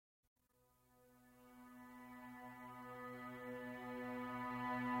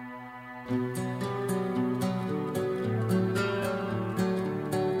Life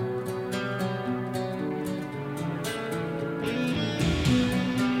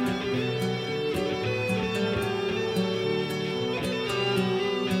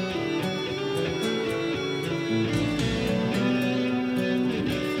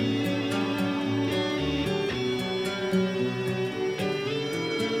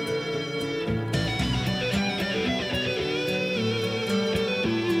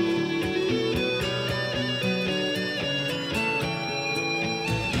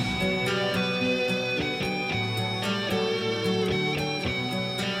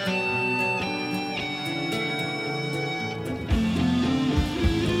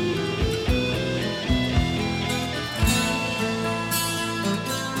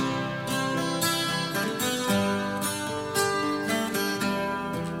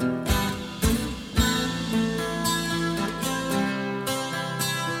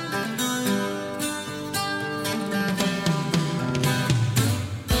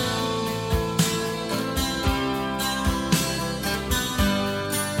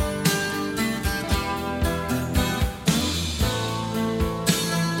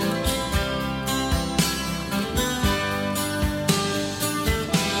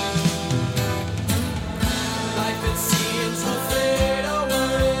it seems will fade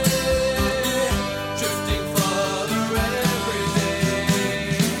away.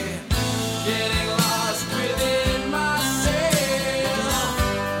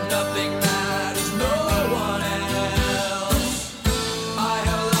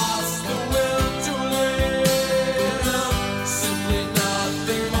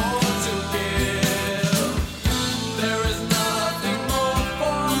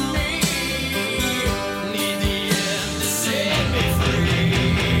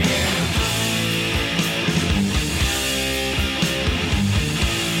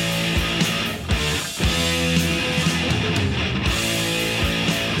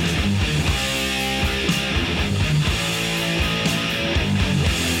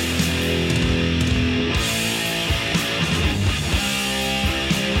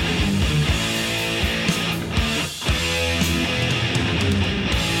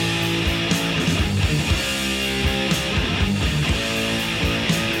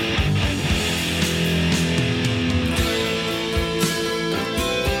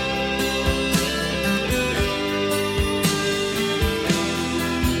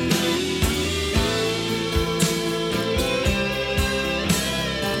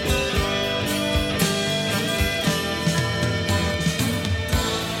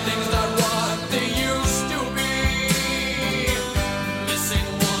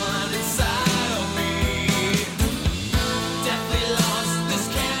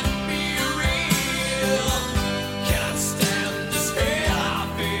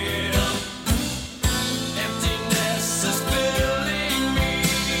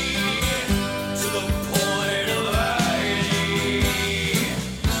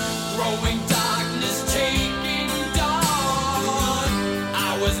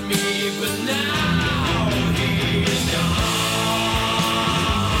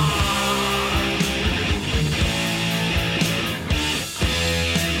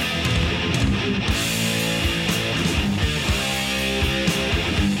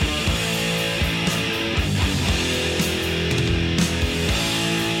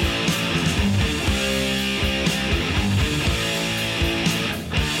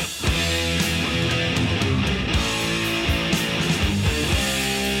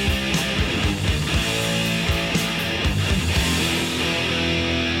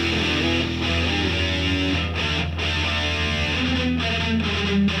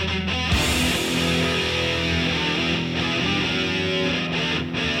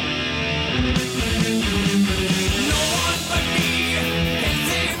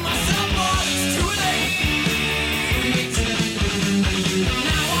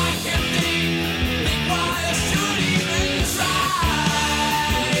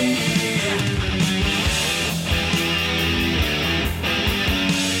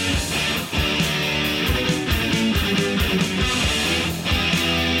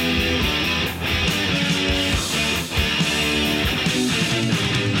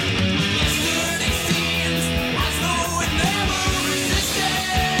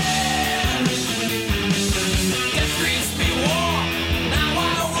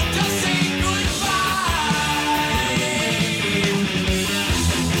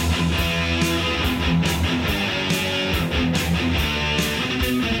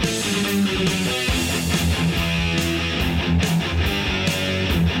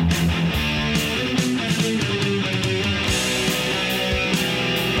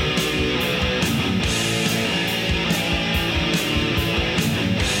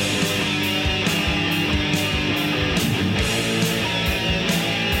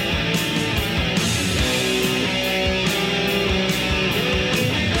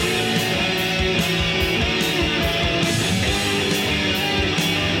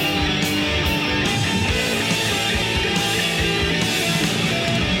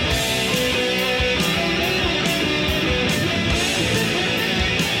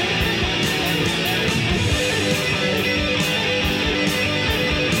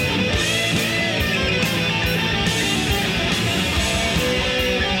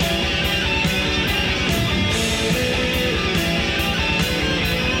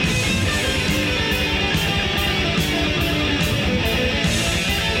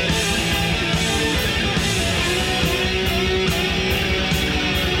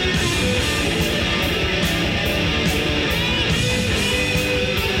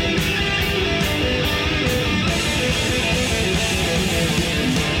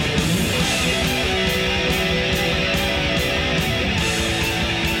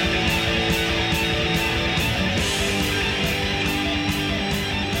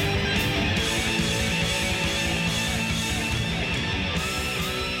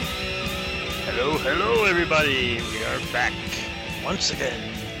 everybody, we are back once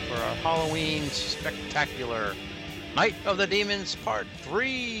again for our Halloween spectacular Night of the Demons Part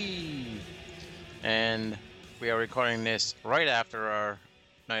 3. And we are recording this right after our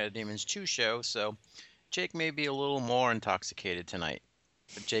Night of the Demons 2 show, so Jake may be a little more intoxicated tonight.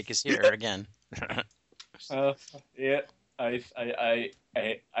 But Jake is here again. Yeah, I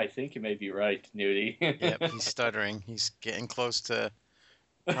think you may be right, Nudie. Yep, he's stuttering. He's getting close to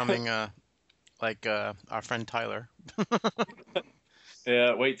becoming like our friend Tyler.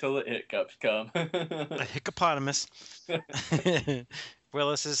 Yeah, wait till the hiccups come. A hiccupotamus.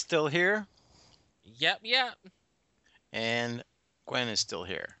 Willis is still here. Yep. And Gwen is still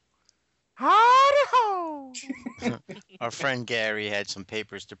here. Howdy ho! Our friend Gary had some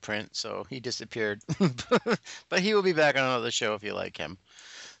papers to print, so he disappeared. But he will be back on another show if you like him.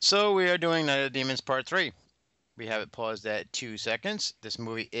 So we are doing Night of the Demons Part 3. We have it paused at 2 seconds. This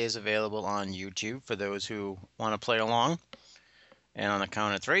movie is available on YouTube for those who want to play along. And on the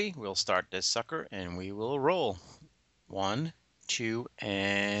count of 3, we'll start this sucker and we will roll. 1, 2,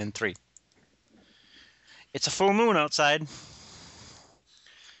 and 3. It's a full moon outside.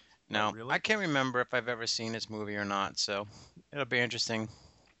 Now, really? I can't remember if I've ever seen this movie or not, so it'll be interesting.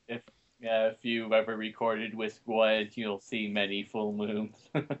 If you've ever recorded with Gwen, you'll see many full moons.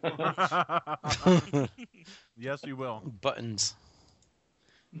 Yes, you will. Buttons.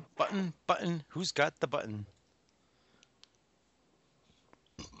 Button. Who's got the button?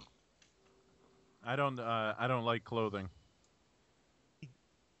 I don't like clothing.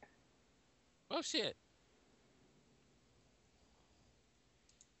 Oh shit.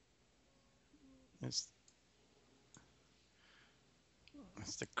 It's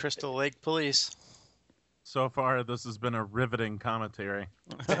the Crystal Lake Police. So far, this has been a riveting commentary.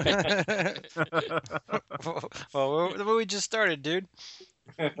 Well, we just started, dude.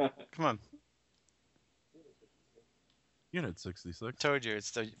 Come on. Unit 66. Told you,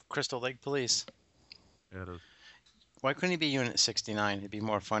 it's the Crystal Lake Police. Yeah, it is. Why couldn't he be Unit 69? It'd be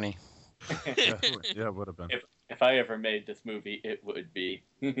more funny. Yeah, it would have been. If I ever made this movie, it would be.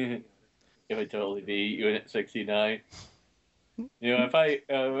 It would totally be Unit 69. You know,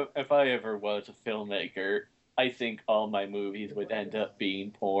 if I ever was a filmmaker, I think all my movies would end up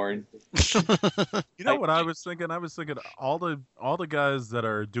being porn. You know what I was thinking? I was thinking all the guys that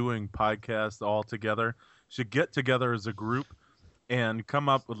are doing podcasts all together should get together as a group and come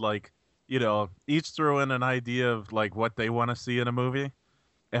up with, like, you know, each throw in an idea of like what they want to see in a movie,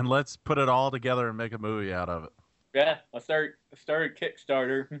 and let's put it all together and make a movie out of it. Yeah, I'll start a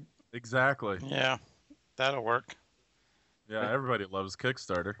Kickstarter. Exactly. Yeah, that'll work. Yeah, everybody loves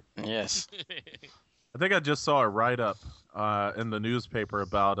Kickstarter. Yes. I think I just saw a write-up in the newspaper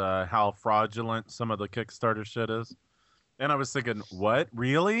about how fraudulent some of the Kickstarter shit is. And I was thinking, what?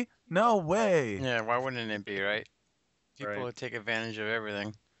 Really? No way. Yeah, why wouldn't it be, right? People Right. would take advantage of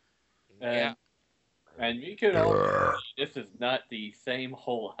everything. Yeah. And you can all see this is not the same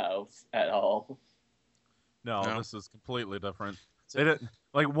Whole House at all. No, No. this is completely different. They didn't,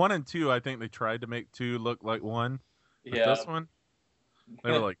 like 1 and 2, I think they tried to make 2 look like 1. But Yeah. this one, they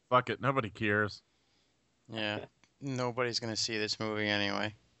were like, fuck it, nobody cares. Yeah. Nobody's going to see this movie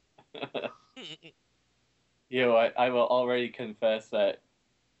anyway. You know, I will already confess that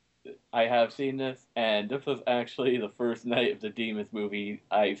I have seen this, and this was actually the first Night of the Demons movie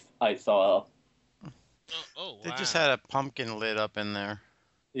I saw. Oh, They wow. just had a pumpkin lit up in there.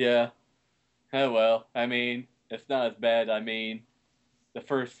 Yeah. Oh well. I mean, it's not as bad. I mean, the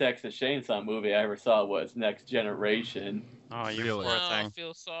first Texas Chainsaw movie I ever saw was Next Generation. Oh, you Really? poor Oh, I thing.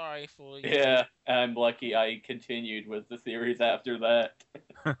 feel sorry for you. Yeah, I'm lucky I continued with the series after that.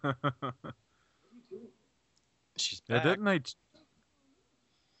 She's Yeah, back. didn't they?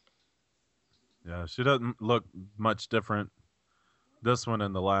 Yeah, she doesn't look much different. This one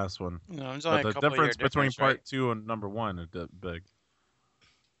and the last one. No, there's only But a the couple difference year between difference, part right? 2 and number 1 is big.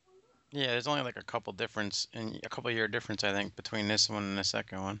 Yeah, there's only like a couple year difference, I think, between this one and the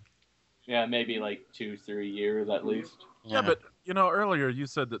second one. Yeah, maybe like 2-3 years at least. Yeah, but you know, earlier you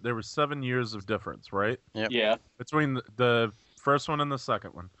said that there was 7 years of difference, right? Yep. Yeah. Between the first one and the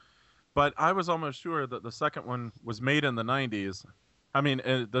second one. But I was almost sure that the second one was made in the 90s. I mean,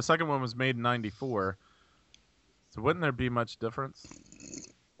 the second one was made in 94. So wouldn't there be much difference?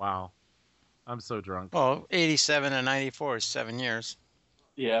 Wow. I'm so drunk. Well, 87 and 94 is 7 years.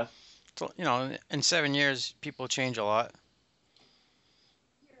 Yeah. So, you know, in 7 years, people change a lot.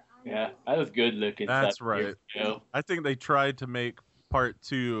 Yeah. I was good looking. That's 7 years ago. I think they tried to make part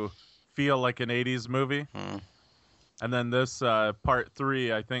 2 feel like an 80s movie. And then this part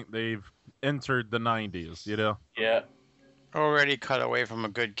 3, I think they've entered the 90s, you know? Yeah. Already cut away from a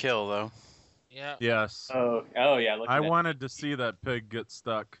good kill, though. Yeah. Yes. Oh yeah. Looking I at. wanted to see that pig get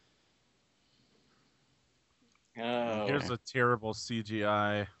stuck. Oh Here's Okay. a terrible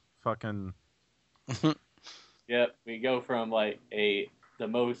CGI fucking. yep. We go from like the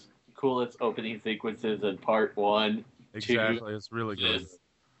most coolest opening sequences in part one to Exactly. It's really good. this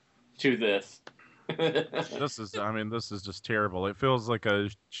to this. This is, I mean, this is just terrible. It feels like a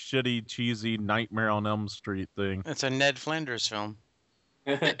shitty, cheesy Nightmare on Elm Street thing. It's a Ned Flanders film.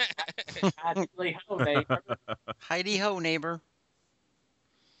 Actually, how neighbor? Heidi ho, neighbor.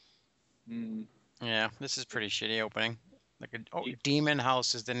 Mm, Yeah, this is pretty shitty opening. Demon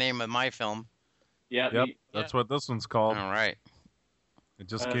House is the name of my film. yeah. Yep, that's what this one's called. All right. It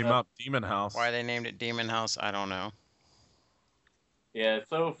just came up, Demon House. Why they named it Demon House, I don't know. Yeah.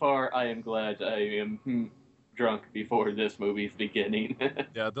 So far, I am glad I am drunk before this movie's beginning.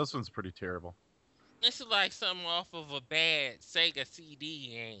 Yeah, this one's pretty terrible. This is like something off of a bad Sega CD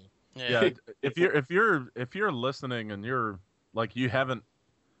game. Yeah, if you're listening and you're like you haven't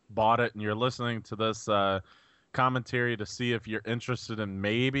bought it and you're listening to this commentary to see if you're interested in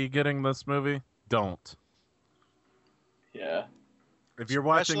maybe getting this movie, don't. yeah. If you're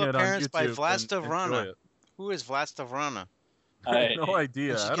watching Special it on appearance YouTube, by then Vlasta enjoy Vrana. it. Who is Vlasta Vrana? I have no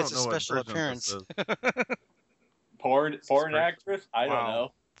idea. And she I gets don't a know what special version this appearance. is. Porn great. actress? I don't Wow.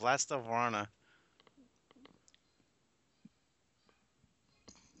 know. Vlasta Vrana.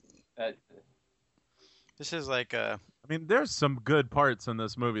 This is like a. I mean, there's some good parts in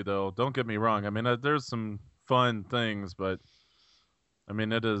this movie, though. Don't get me wrong. I mean, there's some fun things, but I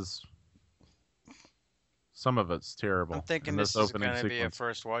mean, it is. Some of it's terrible. I'm thinking in this is opening going to be a sequence.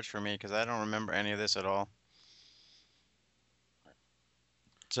 first watch for me because I don't remember any of this at all.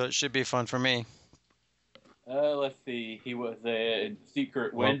 So it should be fun for me. Let's see. He was in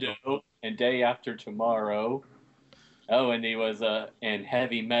Secret Window and Day After Tomorrow. Oh, and he was in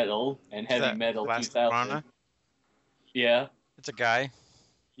Heavy Metal and Is Heavy that Metal Vlasta 2000. Vrana? Yeah. It's a guy.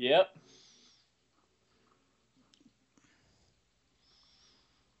 Yep.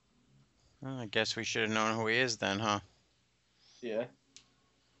 Well, I guess we should have known who he is then, huh? Yeah.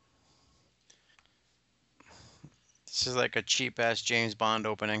 This is like a cheap ass James Bond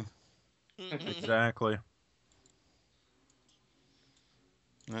opening. Exactly.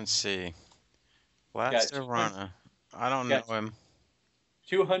 Let's see. Vlasta Vrana. I don't know him.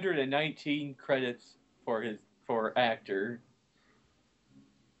 219 credits for actor.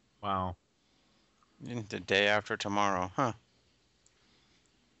 Wow. The Day After Tomorrow, huh?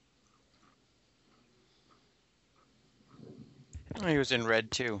 Oh, he was in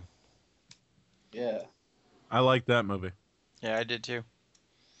Red too. Yeah. I like that movie. Yeah, I did too.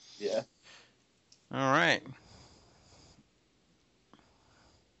 Yeah. All right.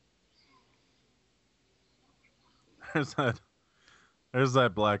 There's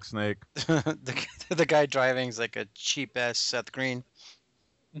that black snake. the guy driving's like a cheap ass Seth Green.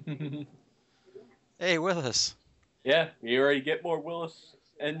 Hey, Willis. Yeah, you already get more Willis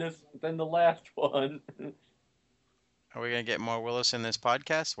in this than the last one. Are we gonna get more Willis in this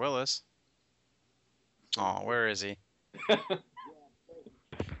podcast? Willis. Oh, where is he? What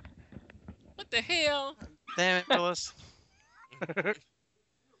the hell? Damn it, Willis. I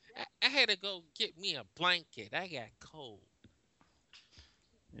had to go get me a blanket. I got cold.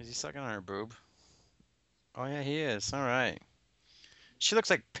 Is he sucking on her boob? Oh yeah, he is. All right. She looks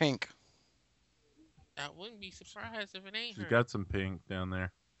like Pink. I wouldn't be surprised if it ain't She's her. got some pink down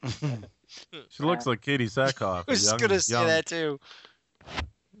there. She looks like Katie Sackhoff. I was just gonna say that too.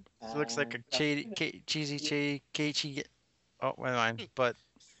 She looks like a cheesy. Oh, never mind. But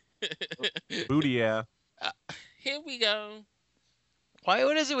Booty, yeah. Here we go. why?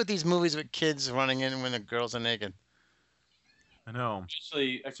 What is it with these movies with kids running in when the girls are naked? I know.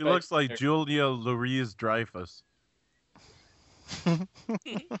 Actually, She looks like Julia Louise Dreyfus.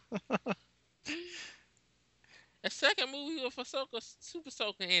 A second movie with a Super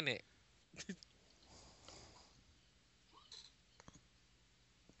Soaker in it.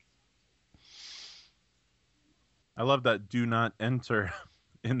 I love that "do not enter"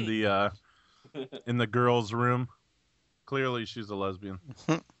 in the girls' room. Clearly, she's a lesbian.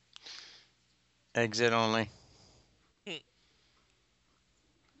 Exit only.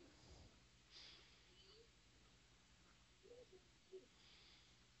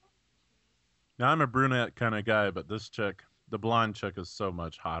 Now, I'm a brunette kind of guy, but this chick, the blonde chick, is so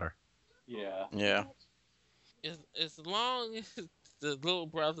much hotter. Yeah. Yeah. As long as the little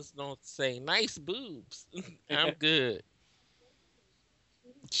brothers don't say nice boobs, I'm good.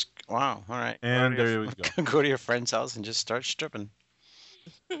 Wow. All right. And Go to there your- we go. Go to your friend's house and just start stripping.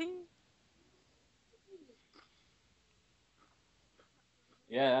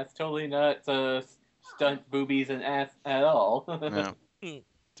 Yeah, that's totally not stunt boobies and ass at all. No.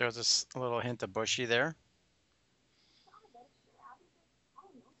 There's a little hint of bushy there.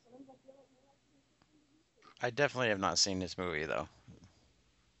 I definitely have not seen this movie though.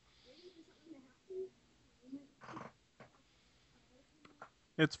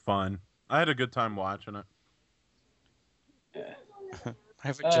 It's fun. I had a good time watching it.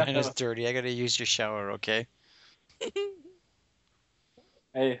 My vagina's dirty. I gotta use your shower, okay?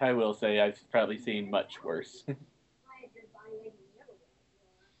 I will say I've probably seen much worse.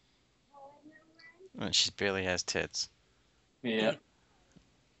 She barely has tits. Yeah.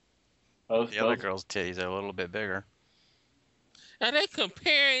 The other girl's titties are a little bit bigger. Are they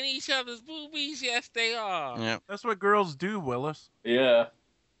comparing each other's boobies? Yes, they are. Yeah. That's what girls do, Willis. Yeah.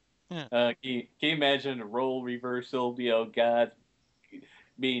 Yeah. Can you imagine a role reversal? God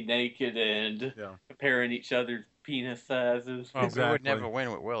being naked and comparing each other's penis sizes. Well, Exactly. we would never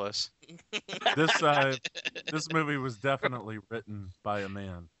win with Willis. This movie was definitely written by a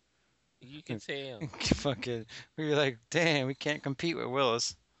man. You can tell. Fucking, we were like, damn, we can't compete with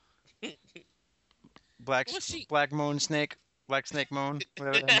Willis. Black Snake Moan, whatever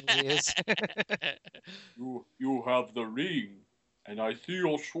that movie is. You have the ring, and I see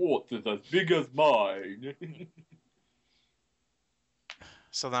your Schwartz is as big as mine.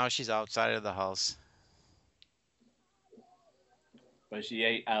 So now she's outside of the house. But she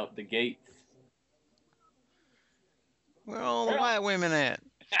ain't out the gates. Where are all the white women at?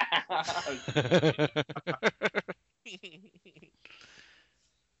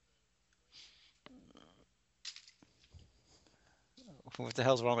 What the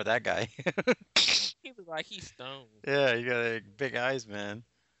hell's wrong with that guy? He looks like he's stoned. Yeah, you got big eyes, man.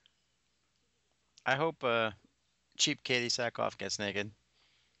 I hope cheap Katie Sackhoff gets naked.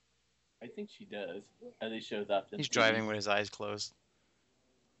 I think she does. At least shows up. He's driving with his eyes closed.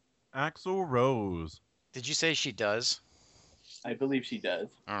 Axl Rose. Did you say she does? I believe she does.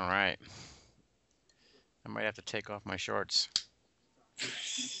 All right. I might have to take off my shorts.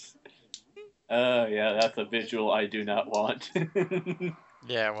 Yeah, that's a visual I do not want.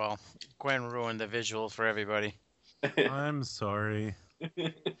 Yeah, well, Gwen ruined the visual for everybody. I'm sorry.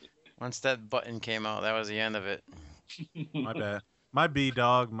 Once that button came out, that was the end of it. My bad. My B,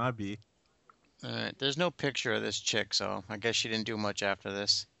 dog. My B. All right, there's no picture of this chick, so I guess she didn't do much after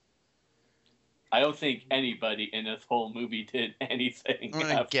this. I don't think anybody in this whole movie did anything. I'm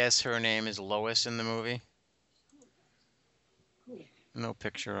gonna guess her name is Lois in the movie. No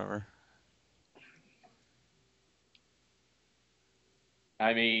picture of her.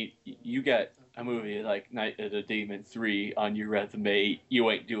 I mean, you got a movie like Night of the Demon 3 on your resume,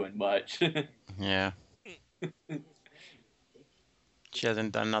 you ain't doing much. Yeah. She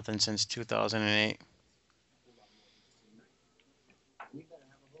hasn't done nothing since 2008.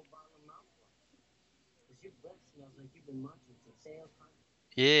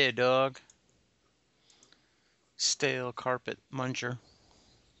 Yeah, dog. Stale carpet muncher.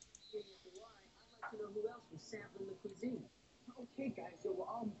 Okay, guys, so we're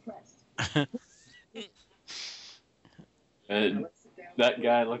all impressed. And that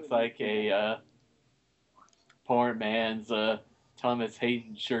guy looks like a poor man's Thomas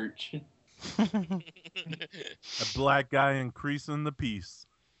Hayden Church. A black guy increasing the peace.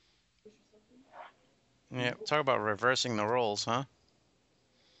 Yeah, talk about reversing the roles, huh?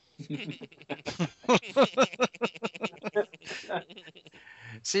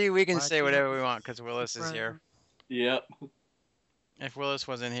 See, we can say whatever we want because Willis is here. Yep. If Willis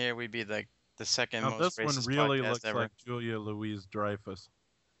wasn't here, we'd be like the second Now, most this racist one really podcast looks ever. like Julia Louis-Dreyfus.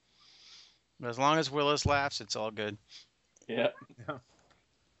 But as long as Willis laughs, it's all good. Yep.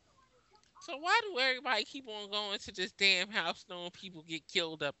 So why do everybody keep on going to this damn house knowing people get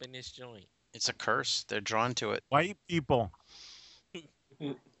killed up in this joint? It's a curse. They're drawn to it. White people.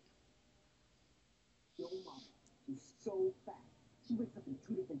 Your mama is so fat. She wakes up in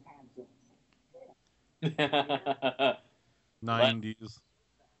 2 different time zones. 90s.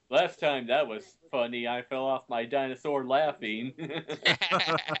 Last time that was funny, I fell off my dinosaur laughing.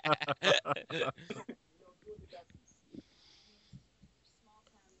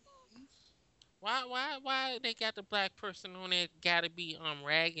 Why they got the black person on there gotta be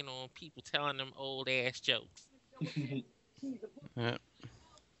ragging on people telling them old ass jokes? Yeah.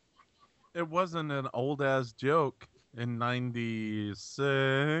 It wasn't an old ass joke in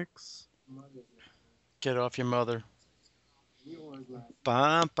 96. Get off your mother.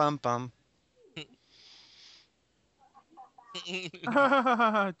 Bum, bum, bum.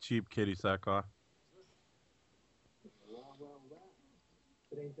 Cheap Kitty Sackhoff.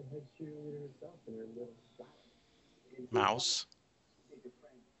 Mouse.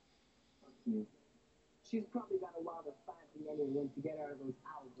 cute. She's probably got a lot of fancy anyone to get out of those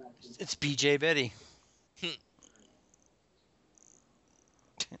hourglasses. It's BJ Betty.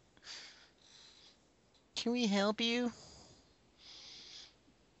 Can we help you?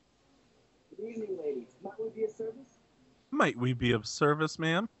 Good evening, ladies. Might we be of service? Might we be of service,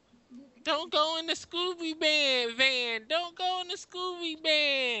 ma'am? Don't go in the Scooby Band van. Don't go in the Scooby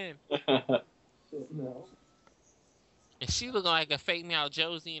Band. No. And she looking like a fake now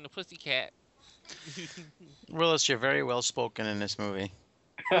Josie and the Pussycat. Willis, you're very well spoken in this movie.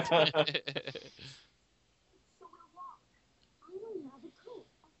 So we'll walk. I don't have a coat.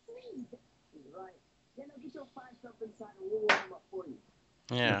 Please. Right. Then I'll get your fine stuff inside and we'll warm them up for you.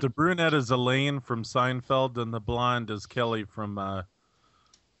 Yeah. The brunette is Elaine from Seinfeld, and the blonde is Kelly from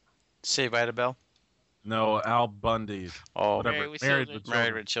Save Ida Bell. no, Al Bundy. Oh, Whatever. Married with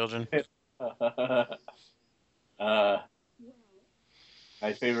Married with Children. My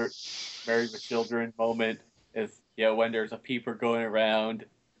favorite Married with Children moment is when there's a peeper going around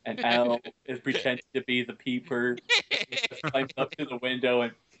and Al is pretending to be the peeper. He just climbs up to the window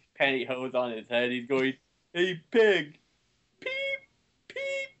and pantyhose on his head. He's going, "Hey pig, peep,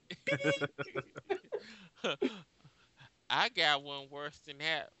 peep, peep." I got one worse than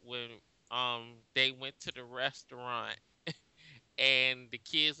that when they went to the restaurant and the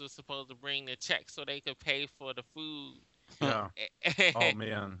kids were supposed to bring the check so they could pay for the food. Yeah. Oh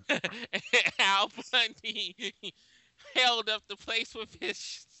man. Al Bundy held up the place with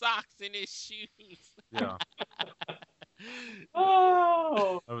his socks and his shoes. Yeah.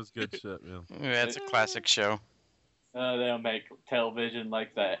 Oh, That was good shit, man. Yeah, that's a classic show. they don't make television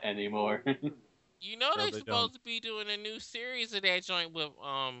like that anymore. You know No, they're they supposed to be doing a new series of that joint with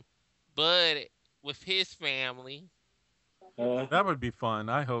Bud with his family. That would be fun.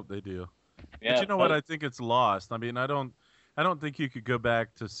 I hope they do. Yeah, But you know what? I think it's lost. I mean, I don't think you could go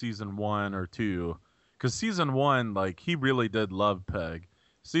back to season 1 or 2, because season 1, like, he really did love Peg.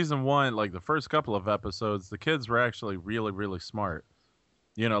 Season 1, like the first couple of episodes, the kids were actually really, really smart.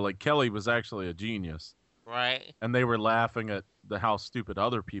 You know, like Kelly was actually a genius, Right. and they were laughing at how stupid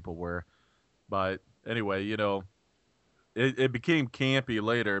other people were. But anyway, you know, it became campy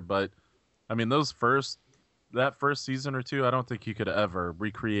later. But I mean, that first season or 2, I don't think you could ever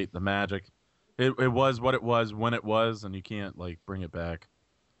recreate the magic. It was what it was when it was, and you can't like bring it back.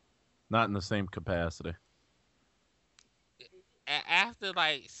 Not in the same capacity. After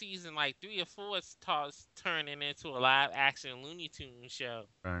like season like 3 or 4, it starts turning into a live action Looney Tunes show.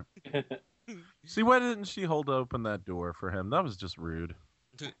 Right. See, why didn't she hold open that door for him? That was just rude.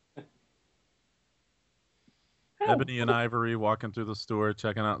 Ebony and Ivory walking through the store,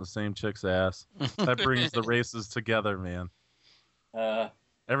 checking out the same chick's ass. That brings the races together, man.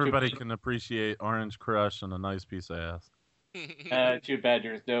 Everybody can appreciate Orange Crush and a nice piece of ass. too bad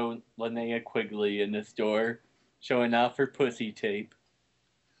there's no Linnea Quigley in the store showing off her pussy tape.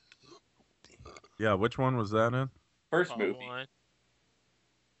 Yeah, which one was that in? First Part movie. one.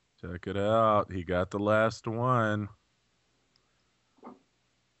 Check it out. He got the last one.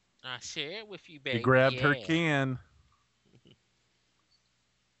 I share it with you, baby. He grabbed her yeah. can.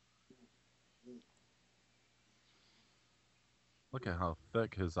 Look at how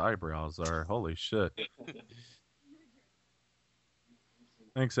thick his eyebrows are. Holy shit.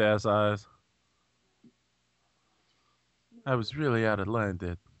 Thanks, ass eyes. I was really out of line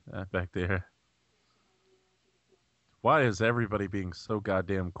back there. Why is everybody being so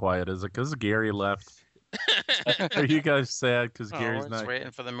goddamn quiet? Is it because Gary left? Are you guys sad because Oh, Gary's we're not just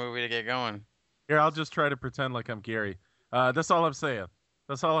waiting for the movie to get going. here? I'll just try to pretend like I'm Gary. That's all I'm saying.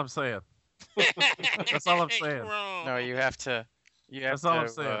 That's all I'm saying. That's all I'm saying. Wrong. No, you have to. You have That's all I'm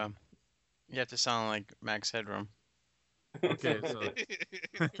to. saying. You have to sound like Max Headroom. Okay, so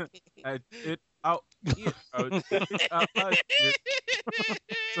out. So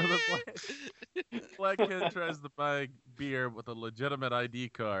the black kid tries to buy beer with a legitimate ID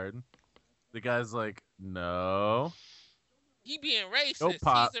card. The guy's like, no. He being racist. No,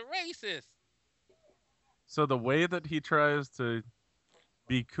 Pop. He's a racist. So the way that he tries to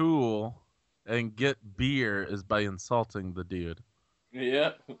be cool and get beer is by insulting the dude.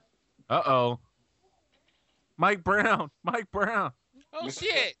 Yep. Uh-oh. Mike Brown. Mike Brown. Oh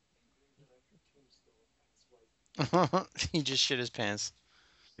shit. He just shit his pants.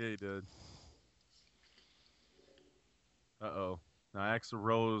 Yeah, he did. Uh-oh. Now Axl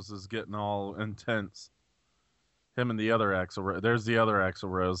Rose is getting all intense. Him and the other Axl Rose. There's the other Axl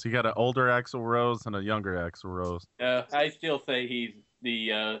Rose. He got an older Axl Rose and a younger Axl Rose. I still say he's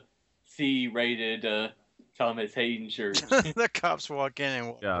the C-rated Thomas Hayden shirt. The cops walk in and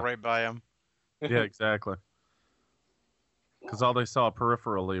walk Yeah. right by him. Yeah, exactly. Because all they saw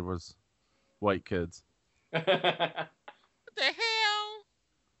peripherally was white kids. What the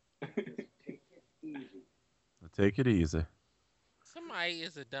hell? Take it easy. Somebody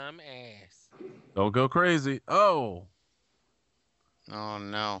is a dumb ass. Don't go crazy. Oh, Oh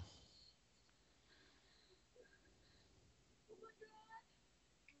no.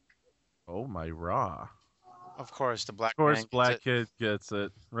 oh my raw. Of course, the black Of course, man gets black it. kid gets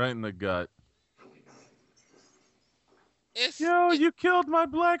it right in the gut. It's Yo, it, you killed my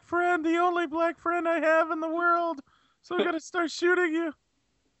black friend, the only black friend I have in the world. So I'm gonna start shooting you.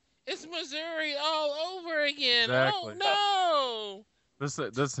 it's Missouri all over again. Exactly. Oh This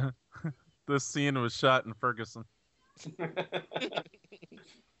this scene was shot in Ferguson.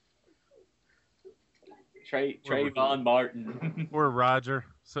 Trayvon Martin. Poor Roger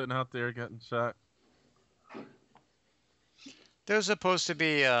sitting out there getting shot. There's supposed to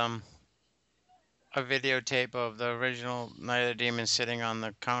be a videotape of the original Night of the Demon sitting on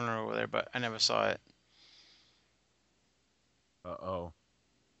the counter over there, but I never saw it. Uh-oh.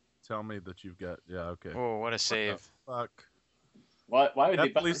 Tell me that you've got... Yeah, okay. Oh, what a What the save. fuck? Why would they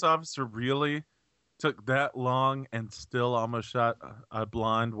That police officer really took that long and still almost shot a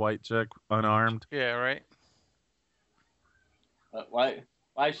blonde white chick unarmed? Yeah, right?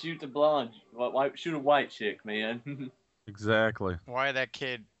 why shoot the blonde? Why shoot a white chick, man? Exactly. Why that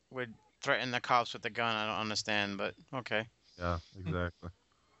kid would threaten the cops with a gun, I don't understand, but okay. Yeah, exactly.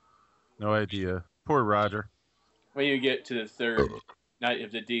 No idea. Poor Roger. When you get to the third Night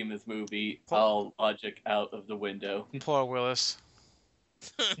of the Demons movie, all logic out of the window. Poor Willis.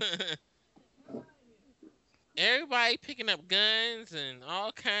 Everybody picking up guns and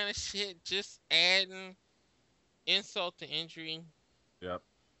all kind of shit, just adding insult to injury. Yep.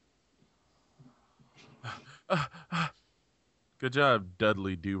 Good job,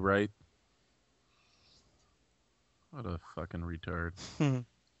 Dudley Do Right. What a fucking retard.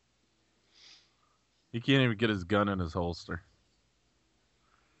 He can't even get his gun in his holster.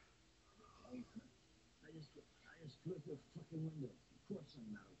 I just flew through a fucking window. Of course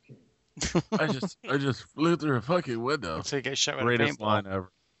I'm not okay. I just flew through a fucking window. Until you get shot with a Greatest paintball. line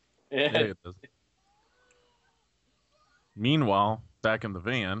ever. Yeah, Yeah. it is. Meanwhile, back in the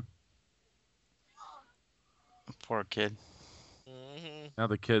van, Poor kid. Hmm now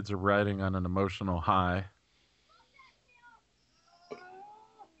the kids are riding on an emotional high.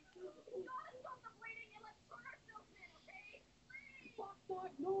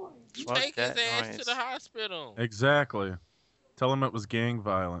 Fuck Take his that ass noise. to the hospital. Exactly. Tell him it was gang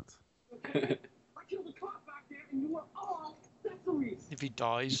violence. I killed a cop back there and you were all that's the reason. If he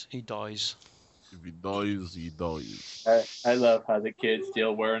dies, he dies. If he dies, he dies. I love how the kid's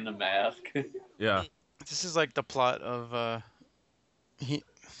still wearing the mask. Yeah. This is like the plot of he.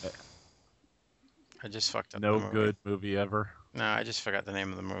 I just fucked up. No the movie. good movie ever. No, I just forgot the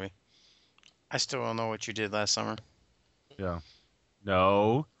name of the movie. I still don't know what you did last summer. Yeah.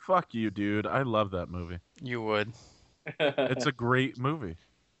 No. Fuck you, dude. I love that movie. You would. It's a great movie.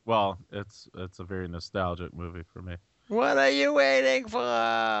 Well, it's a very nostalgic movie for me. What are you waiting for?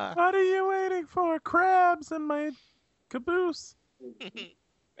 What are you waiting for? Crabs in my caboose.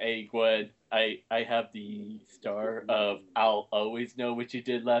 Hey, Gwen, I have the star of I'll Always Know What You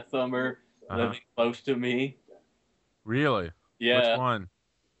Did Last Summer living close to me. Really? Yeah, Which one?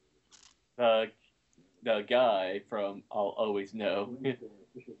 the guy from I'll Always Know.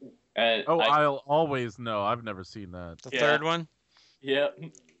 And Oh, I'll always know. I've never seen that. The Yeah. third one? yeah,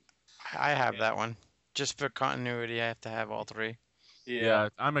 I have that one. Just for continuity, I have to have all three. yeah,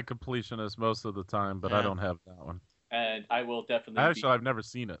 I'm a completionist most of the time, but I Yeah. don't have that one. and I will definitely. Actually, I've never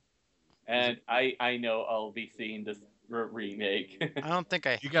seen it. And I know I'll be seeing this remake. I don't think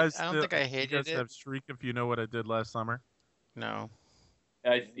I. You guys, I don't think I you hated guys it. have Shriek If You Know What I Did Last Summer? No.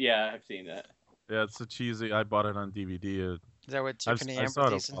 Yeah, I've seen that. Yeah, it's a cheesy. I bought it on DVD. Is that what I Tiffany saw Amber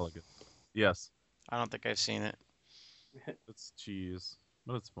it a Thiessen? while ago. Yes, I don't think I've seen it. it's cheese,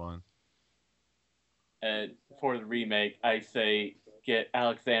 but it's fun. And for the remake, I say get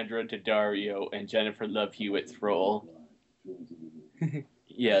Alexandra Daddario and Jennifer Love Hewitt's role.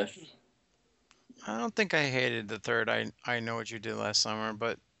 Yes. I don't think I hated the third. I know what you did last summer,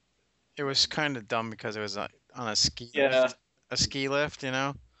 but it was kind of dumb because it was on a ski Yeah. lift. A ski lift, you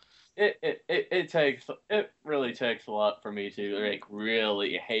know. It really takes a lot for me to like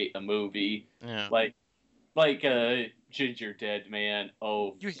really hate a movie Yeah. like Ginger Dead Man.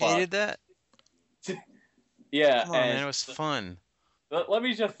 Oh, You fuck. hated that? Yeah, Come on, and man. It was fun. let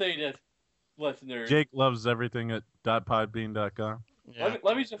me just say this, listeners. Jake loves everything at .podbean.com. Yeah.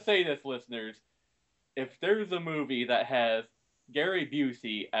 Let me just say this, listeners. If there's a movie that has Gary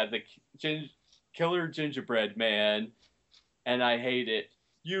Busey as a killer gingerbread man, and I hate it,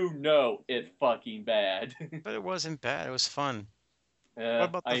 You know it's fucking bad. But it wasn't bad. It was fun. What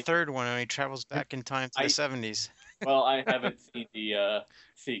about the I third one when he travels I- back in time to I the 70s? well, I haven't seen the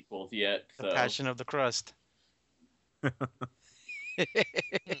sequels yet, The so Passion of the Crust.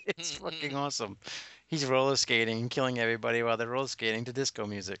 It's fucking awesome. He's roller skating and killing everybody while they're roller skating to disco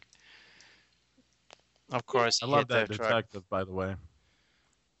music. Of course, I he love hit that the truck. detective, by the way.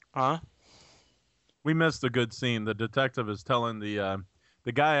 Huh? We missed a good scene. The detective is telling the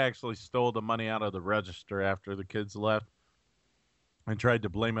guy actually stole the money out of the register after the kids left and tried to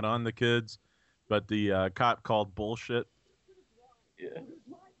blame it on the kids, but the cop called bullshit. yeah.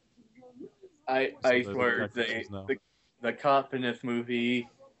 So I the swear detective says no. the cop in this movie,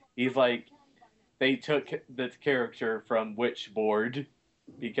 he's like they took this character from Witchboard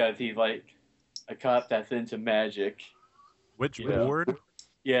because he's like a cop that's into magic. Which Yeah. board?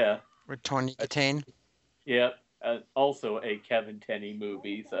 Yeah. With Tony Katane. Yep. Also a Kevin Tenney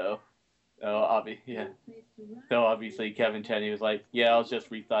movie, so yeah. So obviously Kevin Tenney was like, yeah, I'll just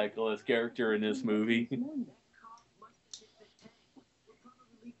recycle his character in this movie.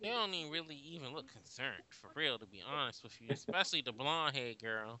 They don't even really even look concerned, for real, to be honest with you. Especially the blonde haired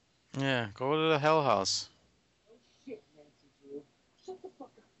girl. Yeah, go to the Hell House. Shit, Nancy Drew. Shut the fuck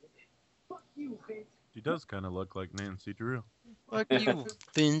up. Fuck you, Vince. She does kind of look like Nancy Drew. Fuck you,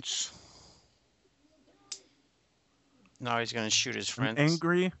 Vince. Now he's gonna shoot his I'm friends.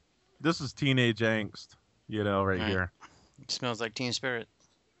 angry. This is teenage angst, right Right. here. It smells like Teen Spirit.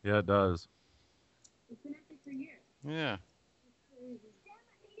 Yeah, it does. It's been empty for years. Yeah.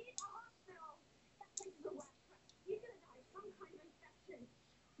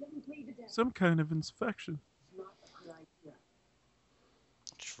 Some kind of infection.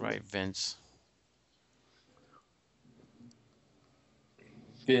 That's right, Vince.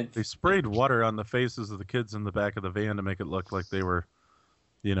 Vince. They sprayed water on the faces of the kids in the back of the van to make it look like they were,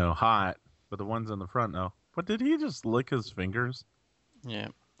 hot. But the ones in the front, no. But did he just lick his fingers? Yeah.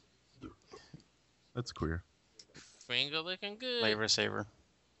 That's queer. Finger looking good. Flavor saver.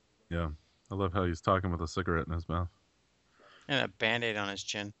 Yeah. I love how he's talking with a cigarette in his mouth. And a band-aid on his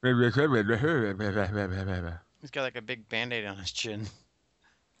chin. It's He's got like a big band-aid on his chin.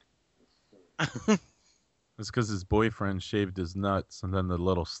 because his boyfriend shaved his nuts and then the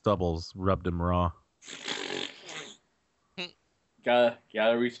little stubbles rubbed him raw. Gotta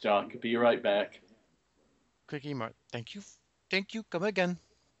restock. Be right back. Quickie Mart. Thank you. Thank you. Come again.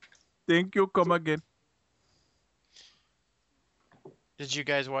 Thank you, come again. Did you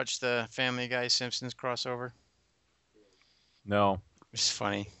guys watch the Family Guy Simpsons crossover? No. It was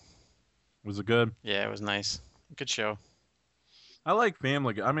funny. Was it good? Yeah, it was nice. Good show. I like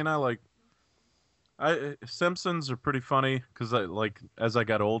Family Guy. I mean, Simpsons are pretty funny because as I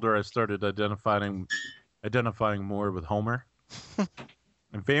got older, I started identifying more with Homer.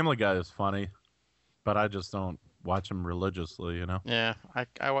 And Family Guy is funny, but I just don't watch them religiously, Yeah,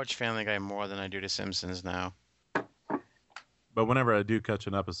 I watch Family Guy more than I do The Simpsons now. But whenever I do catch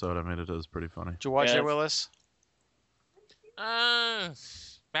an episode, I mean, it is pretty funny. Did you watch Yeah, it, Willis?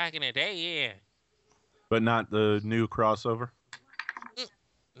 Back in the day, yeah. But not the new crossover.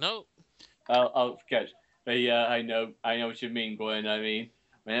 Nope. I'll catch. But yeah, I know what you mean, Glenn. I mean,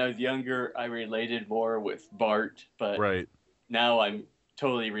 when I was younger, I related more with Bart, but Right. now I'm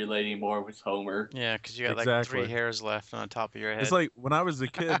totally relating more with Homer. Yeah, because you got like Exactly. 3 hairs left on the top of your head. It's like when I was a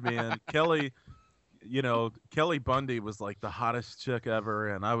kid, man, Kelly Bundy was like the hottest chick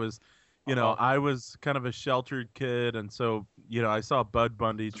ever. And I was, I was kind of a sheltered kid. And so, I saw Bud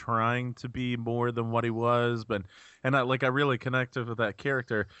Bundy trying to be more than what he was. And I really connected with that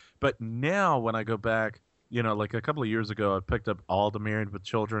character. But now when I go back, like a couple of years ago, I picked up All the Married with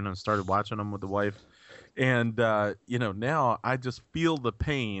Children and started watching them with the wife. And, now I just feel the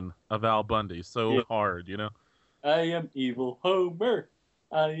pain of Al Bundy so hard, I am evil Homer.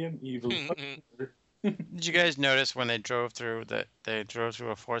 I am evil Homer. Did you guys notice when they drove through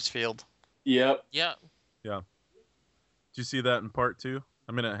a force field? Yep. Yep. Did you see that in part 2?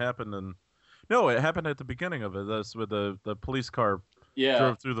 I mean, it happened at the beginning of it. That's with the police car Yeah.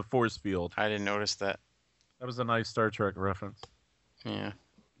 drove through the force field. I didn't notice that. That was a nice Star Trek reference. Yeah,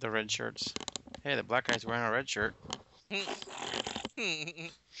 the red shirts. Hey, the black guy's wearing a red shirt.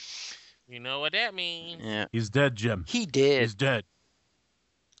 You know what that means. Yeah, He's dead, Jim. he did. He's dead.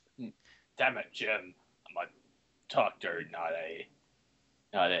 Damn it, Jim. I'm a doctor, not a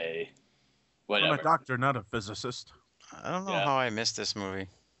I'm whatever. a doctor, not a physicist. I don't know Yeah. how I missed this movie.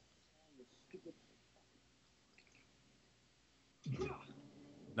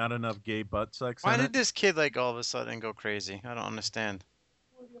 Not enough gay butt sex Why in did it. this kid like all of a sudden go crazy? I don't understand.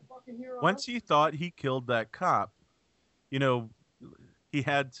 Once he thought he killed that cop, he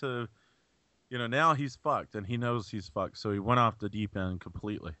had to, now he's fucked and he knows he's fucked, so he went off the deep end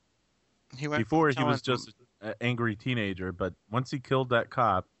completely. He went Before he telling was just an angry teenager, but once he killed that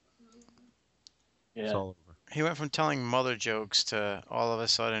cop, it's Yeah. all over. he went from telling mother jokes to all of a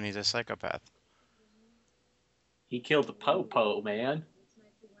sudden he's a psychopath. He killed the Popo, man.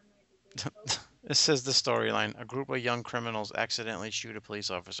 This says the storyline: a group of young criminals accidentally shoot a police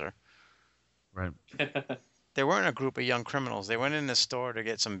officer. Right. They weren't a group of young criminals. They went in the store to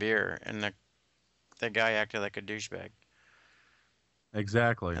get some beer, and the guy acted like a douchebag.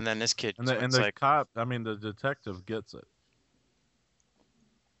 Exactly. And then this kid And just the went and the cop, I mean, the detective gets it.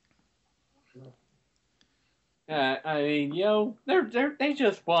 I mean, they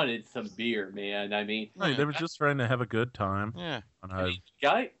just wanted some beer, man. I mean, Right, they were just trying to have a good time yeah, on a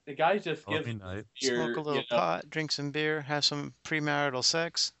the guy just gives Halloween night. beer, smoke a little pot, drink some beer, have some premarital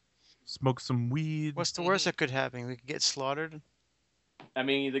sex. Smoke some weed. What's the worst that could happen? We could get slaughtered. I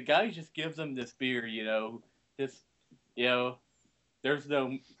mean, the guy just gives them this beer, this, there's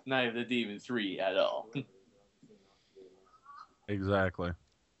no Night of the Demons 3 at all. Exactly.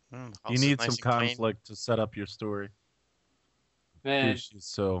 The You house is need nice some and clean. conflict to set up your story. Man, Dude,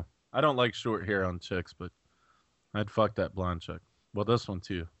 so I don't like short hair on chicks, but I'd fuck that blonde chick. Well, this one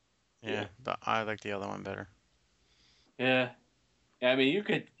too. Yeah, but I like the other one better. yeah. I mean, you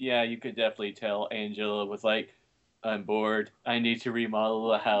could definitely tell Angela was like, I'm bored. I need to remodel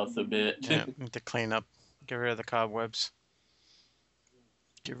the house a bit. Yeah, need to clean up, get rid of the cobwebs,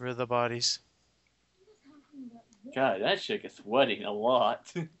 get rid of the bodies. God, that chick is sweating a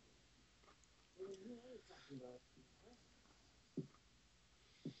lot.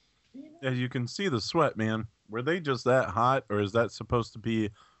 As you can see the sweat, man. Were they just that hot, or is that supposed to be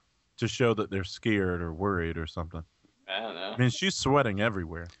to show that they're scared or worried or something? I don't know. I mean, she's sweating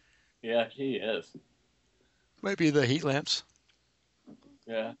everywhere. Yeah, she is. Might be the heat lamps.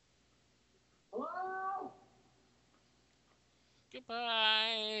 Yeah. Hello?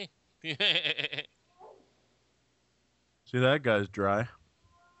 Goodbye. See, that guy's dry.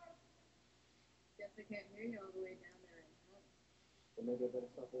 Guess I can't hear you all the way down there. Well, maybe I better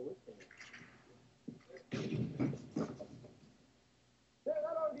stop whispering.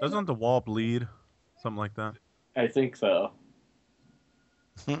 Doesn't the wall bleed? Something like that. I think so.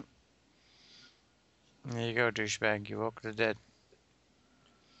 There you go, douchebag. You woke the dead.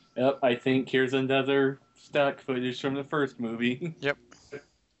 Yep, I think here's another stock footage from the first movie. Yep.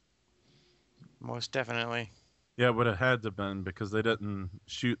 Most definitely. Yeah, it would have had to have been because they didn't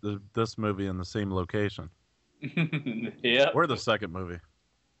shoot this movie in the same location. Yep. Or the second movie.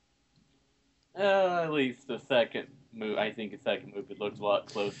 At least the second movie. I think the second movie looks a lot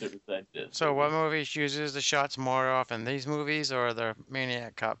closer than this. So, what movie uses the shots more often, these movies or the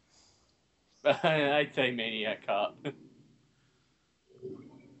Maniac Cop? I'd say Maniac Cop.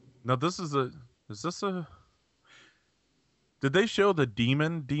 Now, is this a... Did they show the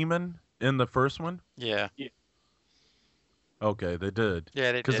demon in the first one? Yeah. Okay, they did.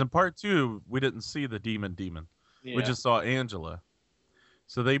 Yeah, they Because did. in part 2, we didn't see the demon. Yeah. We just saw Angela.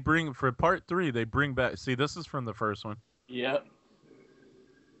 So for part 3, they bring back... See, this is from the first one. Yep.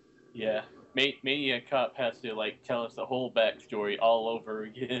 Yeah. Maniac Cop has to tell us the whole backstory all over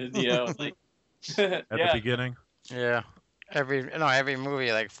again. At the beginning. Yeah. Every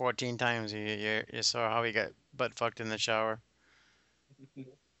movie, like 14 times, you saw how he got butt fucked in the shower.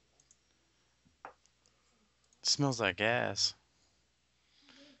 Smells like gas.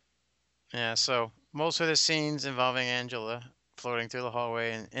 Yeah, so most of the scenes involving Angela floating through the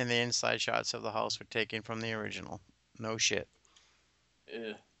hallway and the inside shots of the house were taken from the original. No shit.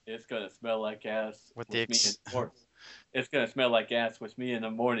 It's gonna smell like gas. With the It's gonna smell like gas with me in the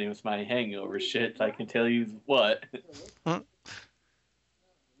morning with my hangover shit. I can tell you what.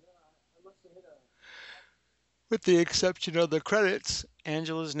 With the exception of the credits,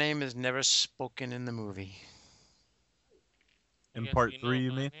 Angela's name is never spoken in the movie. In Guess part we know 3, you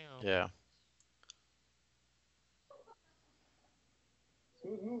by mean? now. Yeah.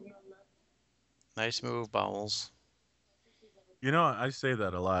 Nice move, Bowles. You know, I say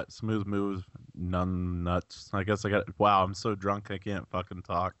that a lot. Smooth moves, none nuts. I guess wow, I'm so drunk I can't fucking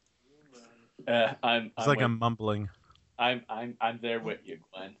talk. It's I'm mumbling. I'm there with you,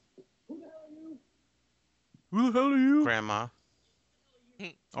 Glenn. Who the hell are you? Grandma.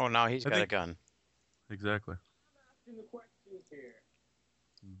 Oh, now he's got a gun. Exactly. Asking the questions here.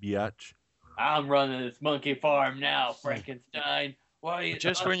 Biatch. I'm running this monkey farm now, Frankenstein. Why are you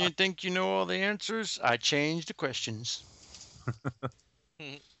Just when you think you know all the answers, I change the questions.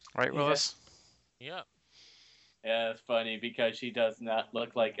 Right, Willis? Yep. Yeah, it's funny because she does not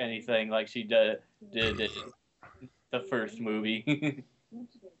look like anything like she did in the first movie. She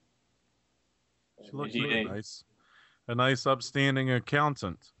looks She like ain't. a nice, upstanding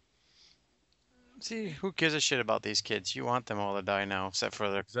accountant. See, who gives a shit about these kids? You want them all to die now, except for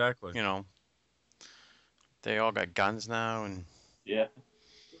the, Exactly. you know, they all got guns now, and Yeah.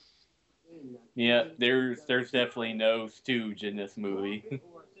 Yeah, there's definitely no stooge in this movie.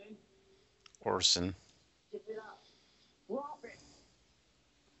 Orson.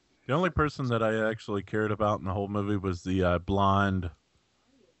 The only person that I actually cared about in the whole movie was the blonde,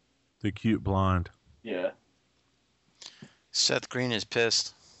 the cute blonde. Yeah. Seth Green is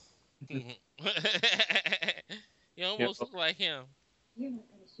pissed. You almost look like him.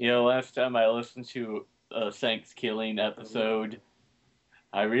 Last time I listened to a Thanksgiving episode,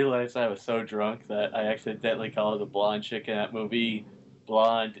 I realized I was so drunk that I accidentally called the blonde chick in that movie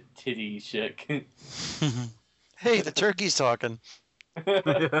blonde titty chick. Hey, the turkey's talking. No,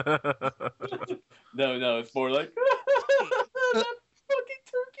 it's more like that fucking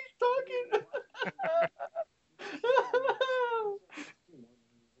turkey's talking.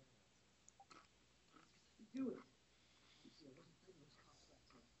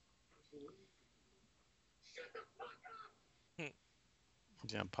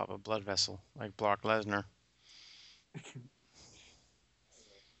 He's gonna pop a blood vessel like Brock Lesnar.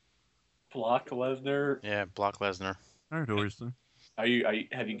 Brock Lesnar. Yeah, Brock Lesnar. All right, Orson. Have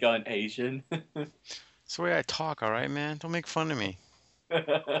you gone Asian? It's the way I talk, all right, man. Don't make fun of me.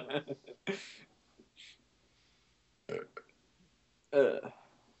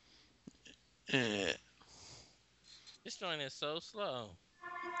 Eh, This joint is so slow.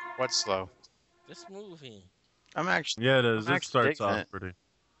 what's slow? This movie. I'm actually, Yeah, it is. I'm It actually starts digging off it. pretty.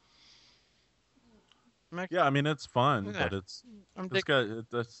 I'm actually, Yeah, I mean it's fun, Yeah. but it's I'm this digging.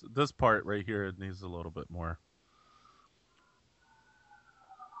 guy. This part right here it needs a little bit more.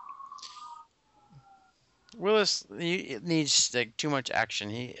 Willis he needs like too much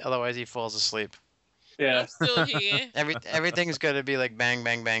action. Otherwise he falls asleep. Yeah. I'm still here. Everything's got to be like bang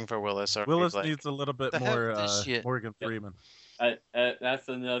bang bang for Willis. Or Willis he's like, needs a little bit "The hell more with this shit?" Morgan Yep. Freeman. That's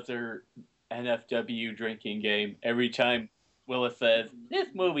another NFW drinking game. Every time Willis says, "This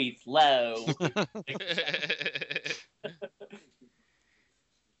movie's slow,"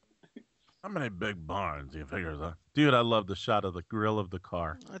 How many big barns do you figure that? Dude, I love the shot of the grill of the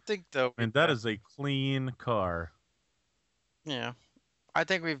car. I think though. I mean, that is a clean car. Yeah. I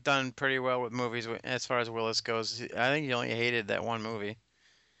think we've done pretty well with movies as far as Willis goes. I think he only hated that one movie,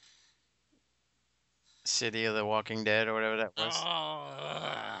 City of the Walking Dead or whatever that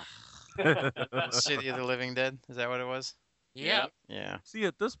was. City of the Living Dead. Is that what it was? Yeah. Yeah. See,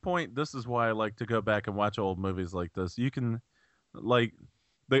 at this point, this is why I like to go back and watch old movies like this. You can, like,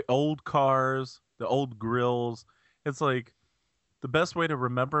 the old cars, the old grills. It's like the best way to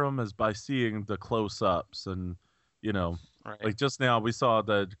remember them is by seeing the close ups. And, you know, Right. like just now, we saw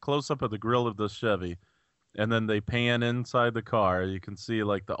the close up of the grill of the Chevy, and then they pan inside the car. You can see,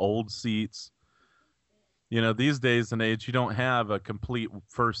 like, the old seats. You know, these days and age, you don't have a complete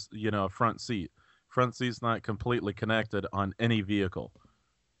front seat. Front seat's not completely connected on any vehicle.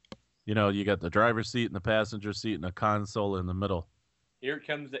 You know, you got the driver's seat and the passenger seat and a console in the middle. here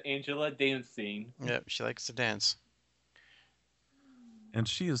comes the Angela dance scene. Yep. She likes to dance. And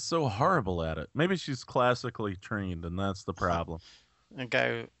she is so horrible at it. Maybe she's classically trained, and that's the problem. A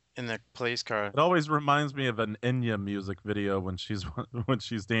guy in the police car. It always reminds me of an Enya music video when she's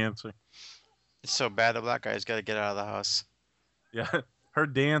dancing. It's so bad the black guy's got to get out of the house. Yeah, her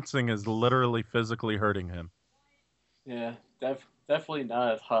dancing is literally physically hurting him. Yeah, definitely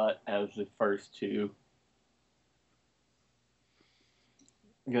not as hot as the first two.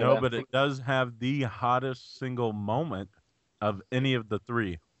 No, but it does have the hottest single moment of any of the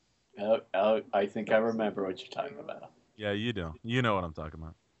three. I think I remember what you're talking about. Yeah, you do. You know what I'm talking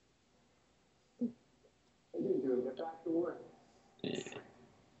about. Get back to work. Yeah.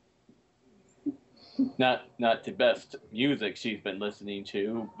 Not the best music she's been listening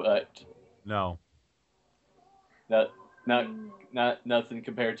to, but No. not nothing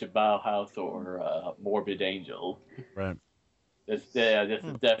compared to Bauhaus or Morbid Angel. Right. This is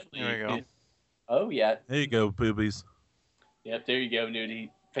definitely. There we go. Oh yeah, There you go, boobies. yep. There you go, Nudie.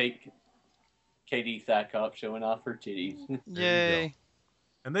 Fake Katie Sackhoff showing off her titties. There you Yay.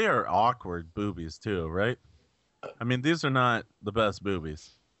 And they are awkward boobies too, right? I mean, these are not the best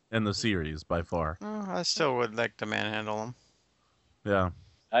boobies in the series by far. Oh, I still would like to manhandle him. Yeah.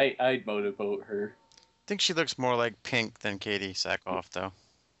 I'd motorboat her. I think she looks more like Pink than Katie Sackhoff, though.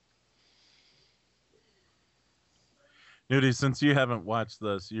 Nudie, since you haven't watched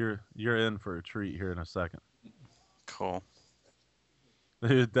this, you're in for a treat here in a second. Cool.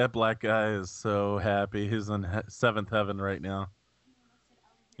 Dude, that black guy is so happy. He's in seventh heaven right now.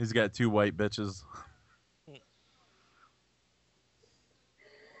 He's got 2 white bitches.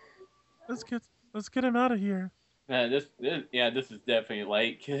 Let's get him out of here. This is definitely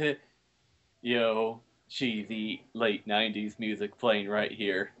like, cheesy late '90s music playing right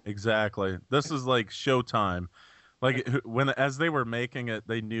here. Exactly. This is like Showtime. Like when as they were making it,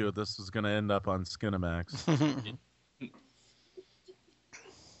 they knew this was going to end up on Skinamax.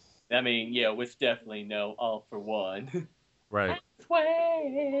 I mean, it's definitely no All for One. Right. I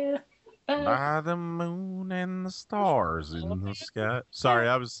swear. By the moon and the stars in the sky. Sorry,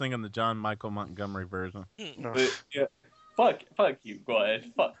 I was singing the John Michael Montgomery version. But, fuck you, go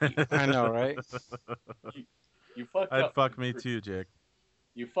ahead. Fuck you. I know, right? You fucked I'd up. fuck me too, Jake.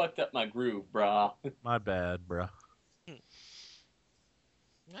 You fucked up my groove, brah. My bad, bro. Now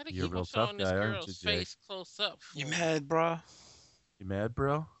they You're a keep real on tough showing this guy, aren't girl's you, Jake? face close up. You mad, bro? You mad,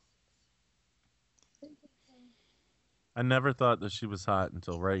 bro? I never thought that she was hot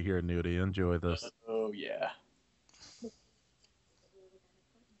until right here, Nudie. Enjoy this. Oh yeah.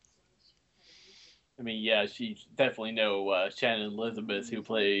 I mean, yeah, she's definitely no Shannon Elizabeth who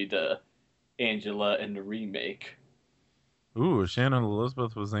played Angela in the remake. Ooh, Shannon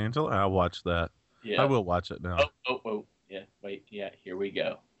Elizabeth was Angela? I'll watch that. Yeah. I will watch it now. Oh. Yeah, wait. Yeah, here we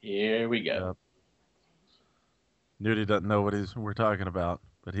go. Here we go. Yep. Nudie doesn't know what we're talking about,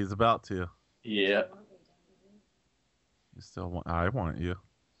 but he's about to. Yeah. You still want? I want you.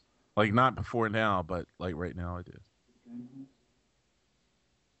 Like not before now, but like right now, I do.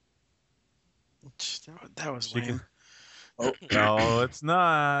 That was She lame. Oh. No, it's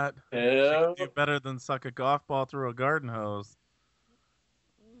not. She Oh. can do better than suck a golf ball through a garden hose.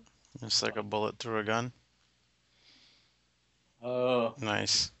 It's like a bullet through a gun. Oh.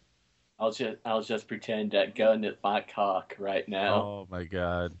 Nice. I'll just pretend that gun is my cock right now. Oh my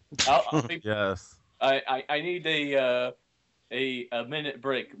god. I'll be, Yes. I need a minute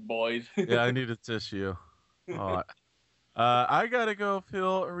break, boys. Yeah, I need a tissue. Oh, I gotta go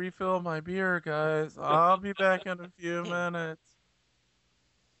refill my beer, guys. I'll be back in a few minutes.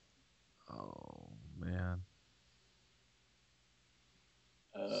 Oh man.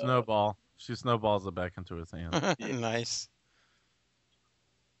 Snowball. She snowballs it back into his hand. Nice.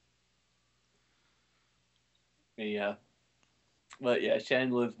 Yeah. But yeah,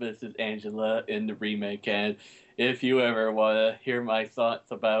 Shannon Elizabeth is Angela in the remake, and if you ever want to hear my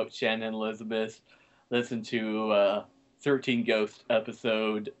thoughts about Shannon Elizabeth, listen to 13 Ghost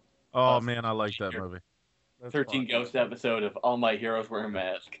episode. Oh man, I like that movie. 13 Ghost episode of All My Heroes Wear a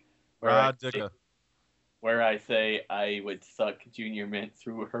Mask. Rod Dicka. Where I say I would suck Junior Mint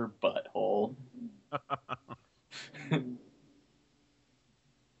through her butthole.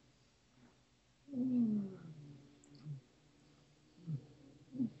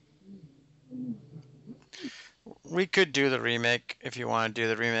 We could do the remake if you want to do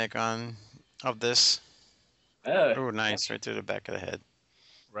the remake of this. Oh, nice! Right through the back of the head.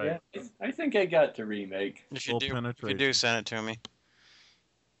 Right. Yeah, I think I got the remake. If you Full do, penetration. send it to me.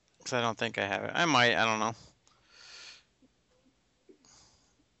 Because I don't think I have it. I might. I don't know.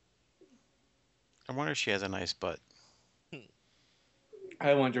 I wonder if she has a nice butt.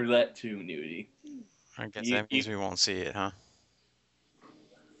 I wonder that too, Nudie. I guess that means we won't see it, huh?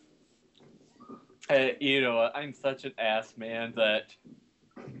 I'm such an ass man that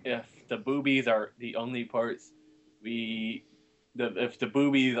if the boobies are the only parts we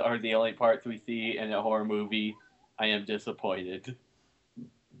see in a horror movie, I am disappointed.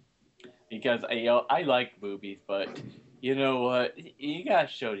 Because I like boobies, but you know what? You gotta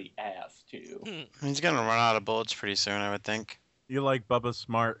show the ass too. He's gonna run out of bullets pretty soon, I would think. You like Bubba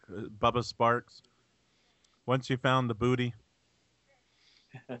Sparks? Once you found the booty.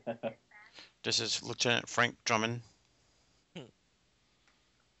 This is Lieutenant Frank Drummond.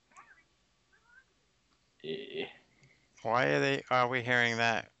 Why are we hearing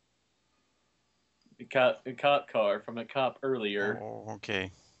that? The cop car from a cop earlier. Oh, okay.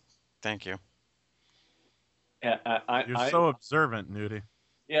 Thank you. Yeah, You're so observant, Nudie.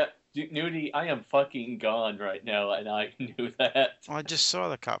 Yeah, Nudie, I am fucking gone right now, and I knew that. Well, I just saw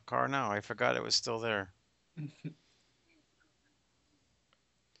the cop car now. I forgot it was still there.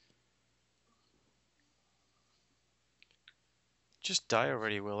 Just die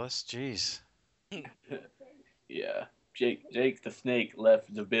already, Willis. Jeez. Yeah, Jake the Snake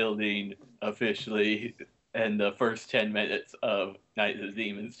left the building officially in the first 10 minutes of Night of the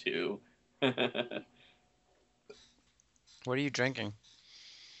Demons 2. What are you drinking?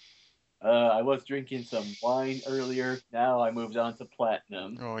 I was drinking some wine earlier. Now I moved on to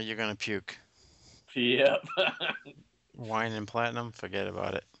platinum. Oh, you're gonna puke. Yep. Wine and platinum? Forget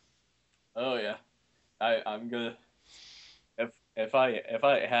about it. Oh yeah. I'm gonna. if I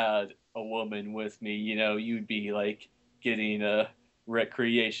had a woman with me, you'd be like getting a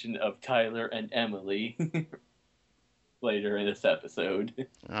recreation of Tyler and Emily later in this episode.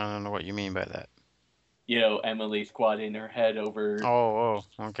 I don't know what you mean by that. Emily squatting her head over. Oh,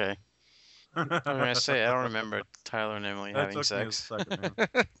 okay. I was gonna say I don't remember Tyler and Emily That having took me a sex. second,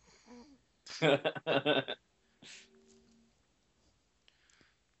 man.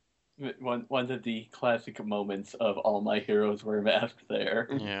 One of the classic moments of All My Heroes Wear Masks there.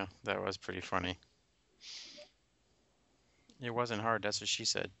 Yeah, that was pretty funny. It wasn't hard. That's what she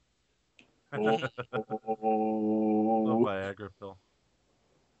said. The Oh. Viagra pill.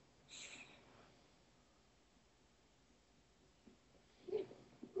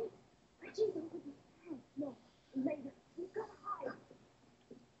 Reggie's over there. No, later. You gotta hide.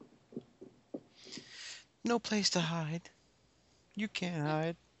 No place to hide. You can't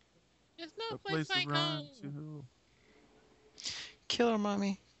hide. There's no The place place like to run home. to. Kill her,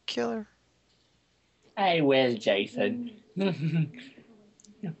 mommy. Kill her. I will, Jason. My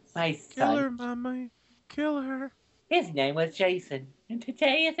Kill son. her, mommy. Kill her. His name was Jason, and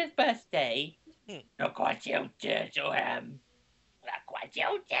today is his birthday. Look what you did to him. Look what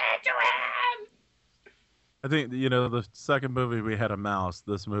you did to him. I think the second movie we had a mouse.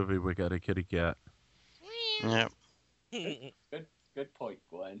 This movie we got a kitty cat. Yep. Good point,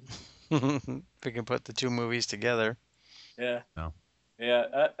 Glenn. We can put the two movies together. Yeah. No.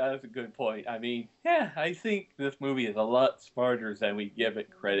 Yeah, that's a good point. I mean, yeah, I think this movie is a lot smarter than we give it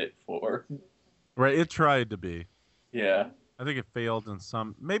credit for. Right, it tried to be. Yeah. I think it failed in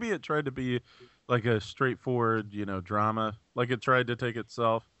some. Maybe it tried to be like a straightforward, drama. Like it tried to take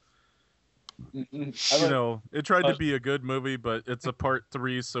itself. It tried to be a good movie, but it's a part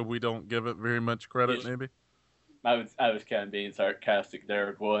 3, so we don't give it very much credit. Yeah. Maybe. I was kind of being sarcastic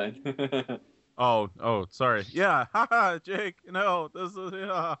there, Glenn. Oh, sorry. Yeah, haha, Jake. No, this is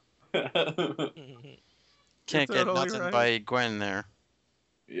yeah. Can't get totally nothing right. by Gwen there.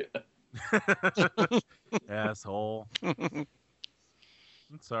 Yeah. Asshole. I'm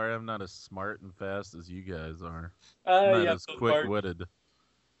sorry, I'm not as smart and fast as you guys are. I'm not as quick-witted.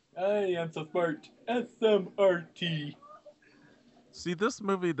 I am so smart. SMRT. See, this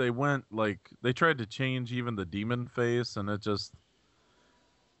movie, they tried to change even the demon face, and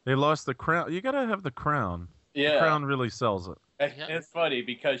they lost the crown. You gotta have the crown. Yeah. The crown really sells it. It's funny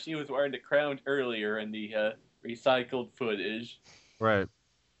because she was wearing the crown earlier in the recycled footage. Right.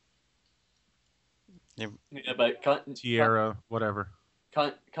 Yeah, but Tiara, whatever.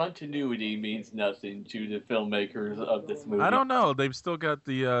 continuity means nothing to the filmmakers of this movie. I don't know. They've still got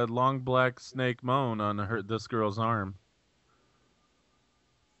the long black snake moan on this girl's arm.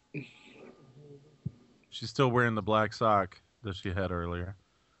 She's still wearing the black sock that she had earlier.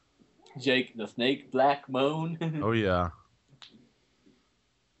 Jake the Snake Black Moan. Oh, yeah.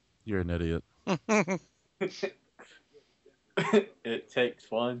 You're an idiot. It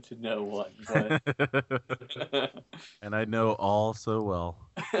takes one to know one. But... And I know all so well.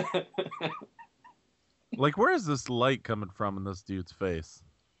 Like, where is this light coming from in this dude's face?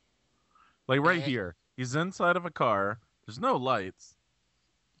 Like, right here. He's inside of a car. There's no lights.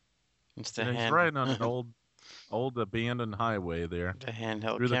 It's the And he's riding on an old abandoned highway there. the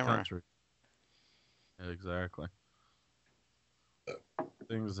handheld Through the camera. country. Exactly.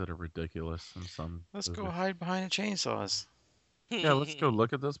 Things that are ridiculous in some. Let's go movies. hide behind the chainsaws. Yeah, let's go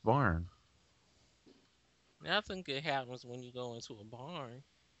look at this barn. Nothing good happens when you go into a barn.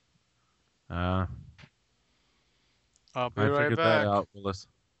 I'll be I right figured back. that out, Willis.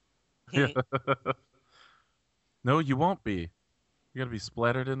 Yeah. No, you won't be. You're gonna be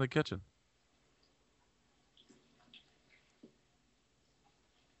splattered in the kitchen.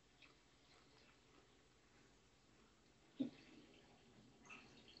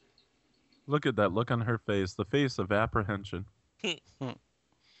 Look at that look on her face, the face of apprehension.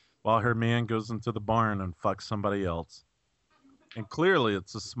 While her man goes into the barn and fucks somebody else. And clearly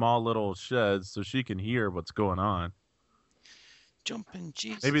it's a small little shed so she can hear what's going on. Jumping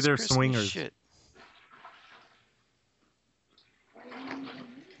Jesus. Maybe they're Christmas swingers. Shit.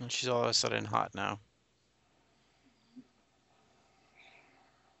 And she's all of a sudden hot now.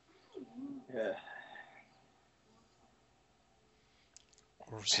 Yeah.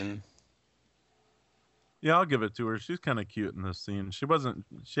 Orson. Yeah, I'll give it to her. She's kind of cute in this scene. She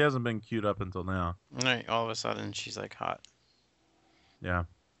hasn't been cute up until now. Right, all of a sudden she's like hot. Yeah.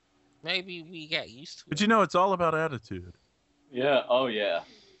 Maybe we got used to it. But it's all about attitude. Yeah, oh yeah.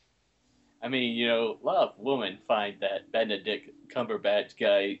 I mean, a lot of women find that Benedict Cumberbatch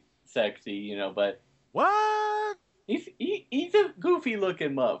guy sexy, but What? He's a goofy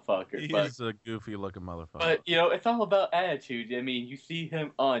looking motherfucker, He's a goofy looking motherfucker. but it's all about attitude. I mean, you see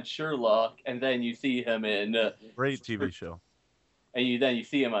him on Sherlock, and then you see him in Great TV show. and then you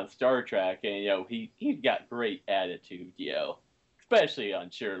see him on Star Trek, and he's got great attitude, especially on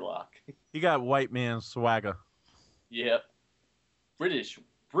Sherlock. He got white man swagger. Yep, British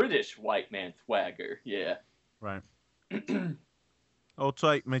white man swagger. Yeah. Right. I'll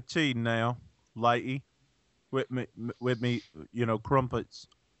take my tea now, lady. With me, crumpets.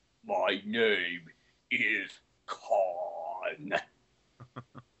 My name is Khan.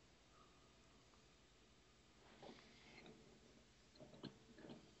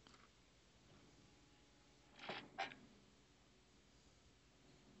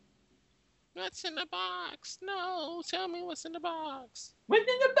 What's in the box? No, tell me what's in the box. What's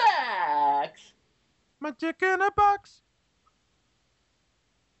in the box? My dick in a box.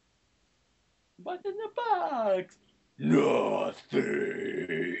 What's in the box? Nothing.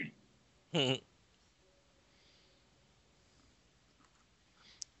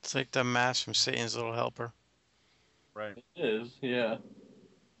 It's like the mask from Satan's Little Helper. Right. It is, yeah.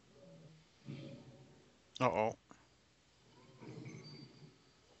 Uh-oh.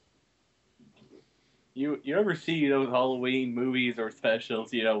 You ever see those Halloween movies or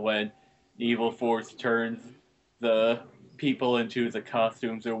specials, when Evil Force turns the people into the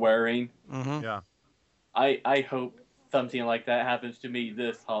costumes they're wearing? Mm-hmm. Yeah. I hope something like that happens to me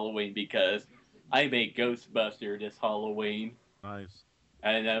this Halloween, because I made Ghostbuster this Halloween. Nice.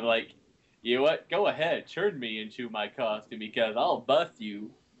 And I'm like, you know what? Go ahead, turn me into my costume, because I'll bust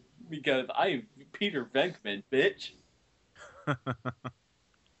you, because I'm Peter Venkman, bitch.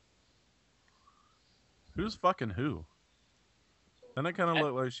 Who's fucking who? Doesn't it kind of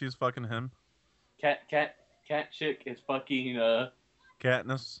look like she's fucking him? Cat chick is fucking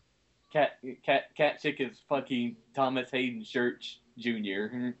Katniss. Cat chick is fucking Thomas Hayden Church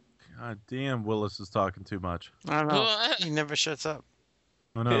Jr. God damn, Willis is talking too much. I don't know. He never shuts up.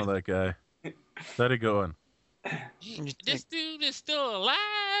 I know that guy. Steady going. This dude is still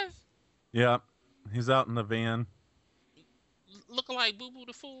alive? Yeah. He's out in the van. Looking like Boo Boo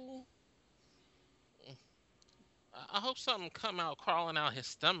the Fool? I hope something come out crawling out his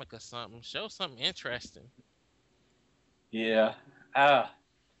stomach or something. Show something interesting. Yeah.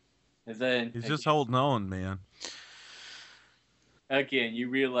 And then He's just holding on, man. again, you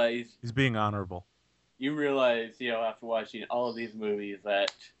realize He's being honorable. after watching all of these movies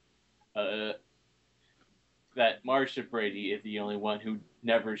that Marsha Brady is the only one who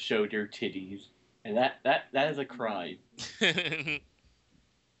never showed her titties, and that is a crime.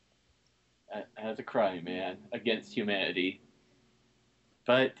 That's a crime, man, against humanity.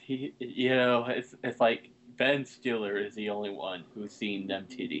 But it's like Ben Stiller is the only one who's seen them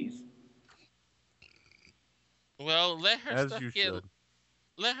titties. Well, let her As stuff you get should.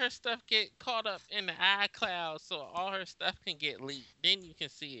 let her stuff get caught up in the iCloud so all her stuff can get leaked. Then you can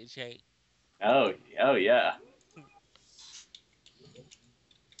see it, Jake. Oh yeah.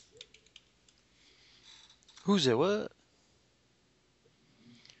 Who's it? What?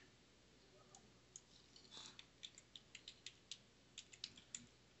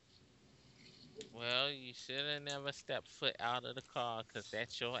 Well, you should have never stepped foot out of the car, because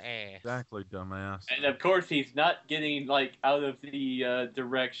that's your ass. Exactly, dumbass. And of course, he's not getting out of the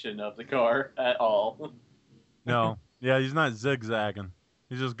direction of the car at all. No. Yeah, he's not zigzagging.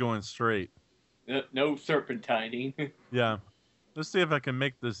 He's just going straight. No serpentining. Yeah. Let's see if I can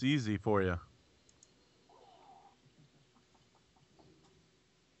make this easy for you.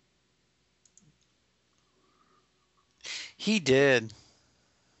 He did.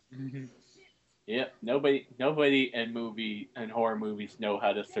 Yep. Nobody in horror movies know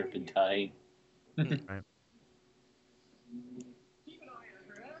how to serpentine. Right. Keep an eye on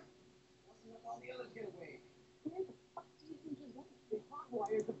her, huh? Mustn't let all the others get away. Where the fuck do you think he went? They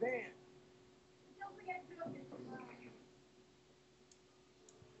hotwired the van. Don't forget to open the door.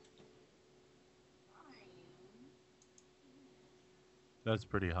 That's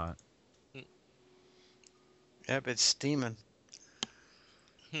pretty hot. Yep, it's steaming.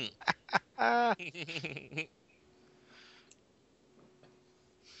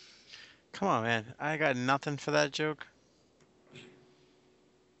 Come on, man. I got nothing for that joke.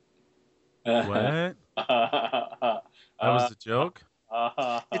 What? That was a joke?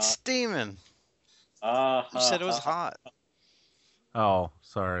 It's steaming. You You said it was hot. Oh,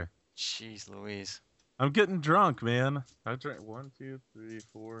 sorry. Jeez Louise. I'm getting drunk, man. I drank 1, 2, 3,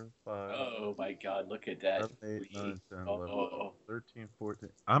 4, 5, Oh my God! Look at that. 7, 8, 9, 10, 11, Oh. 13, 14.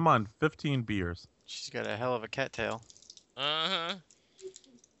 I'm on 15 beers. She's got a hell of a cattail. Uh-huh.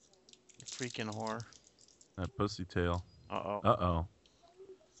 Freaking whore. That pussy tail. Uh-oh. Uh-oh.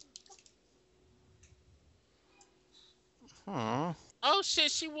 Hmm. Oh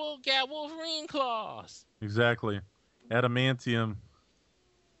shit, she will got Wolverine claws. Exactly. Adamantium.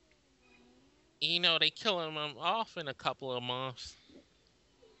 You know they killing them off in a couple of months.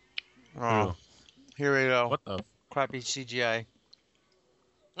 Oh, Ew. here we go. What the? Crappy CGI.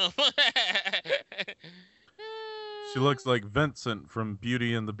 She looks like Vincent from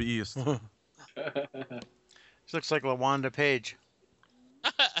Beauty and the Beast. She looks like LaWanda Page.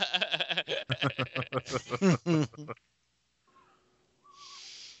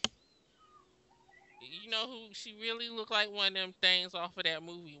 You know who she really looked like? One of them things off of that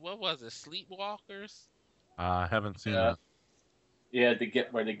movie. What was it? Sleepwalkers. I haven't seen Yeah. that. Yeah, to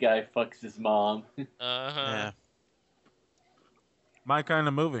get where the guy fucks his mom. Uh huh. Yeah. My kind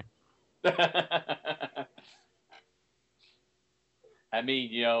of movie. I mean,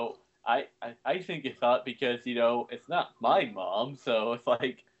 I think it's hot because, it's not my mom, so it's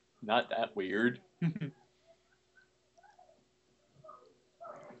like not that weird.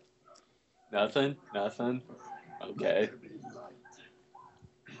 Nothing? Nothing? Okay.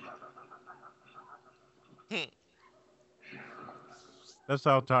 That's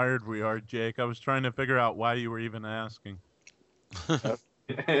how tired we are, Jake. I was trying to figure out why you were even asking. Like,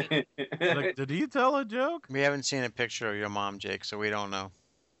 did he tell a joke? We haven't seen a picture of your mom, Jake, so we don't know.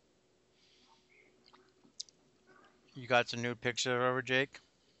 You got some nude pictures of her, Jake?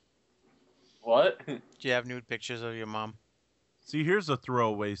 What? Do you have nude pictures of your mom? See, here's a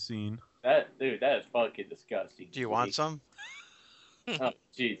throwaway scene. That is fucking disgusting. Do you want some? Oh,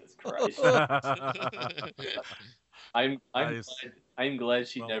 Jesus Christ. Nice. I'm glad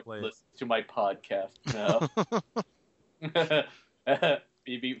she Well never played. listens to my podcast. No.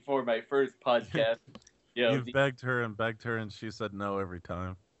 Before my first podcast, You've begged her, and she said no every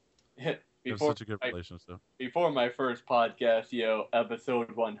time. You have before such a good relationship. before my first podcast,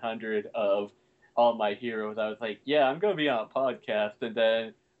 episode 100 of All My Heroes, I was like, yeah, I'm gonna be on a podcast, and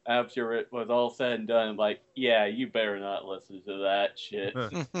then after it was all said and done, I'm like, yeah, you better not listen to that shit.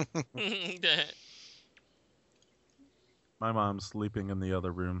 My mom's sleeping in the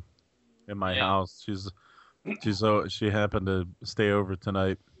other room in my Yeah. house. She happened to stay over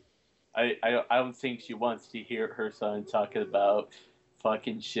tonight. I don't think she wants to hear her son talking about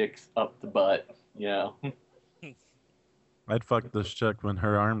fucking chicks up the butt. I'd fuck this chick when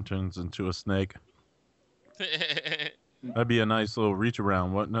her arm turns into a snake. That'd be a nice little reach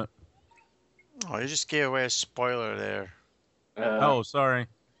around, wouldn't it? Oh, you just gave away a spoiler there. Oh, sorry.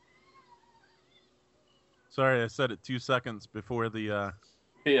 Sorry, I said it 2 seconds before the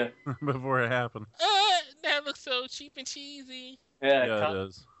yeah, before it happened. That looks so cheap and cheesy. Yeah, it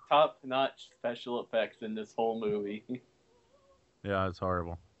is. top notch special effects in this whole movie. Yeah, it's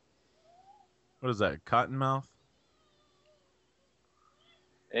horrible. What is that? Cottonmouth?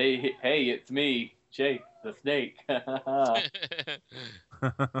 Hey, it's me, Jake the Snake.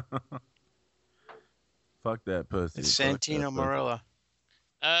 Fuck that pussy. It's Fuck that Santino pussy. Marella.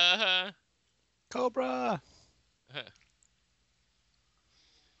 Uh-huh. Cobra.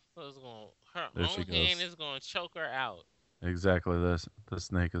 Her There she own hand goes. is gonna choke her out. Exactly this. The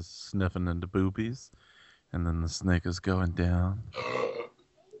snake is sniffing into boobies, and then the snake is going down.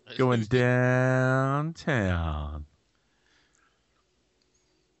 Going downtown.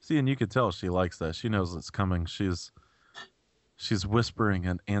 See, and you could tell she likes that. She knows it's coming. She's whispering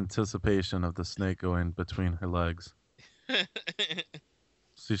in anticipation of the snake going between her legs.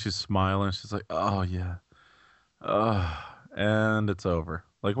 See, she's smiling. She's like, "Oh yeah, and it's over."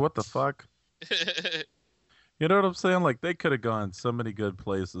 Like, what the fuck? You know what I'm saying? Like, they could have gone so many good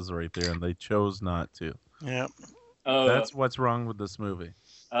places right there, and they chose not to. Yep. Oh, That's what's wrong with this movie.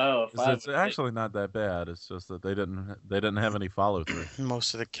 if I It's was actually not that bad. It's just that they didn't have any follow through.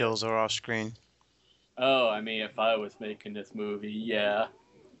 Most of the kills are off screen. I mean, if I was making this movie, yeah.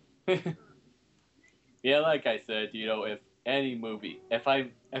 Yeah, like I said, if any movie, if I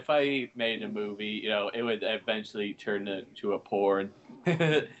made a movie, it would eventually turn into a porn.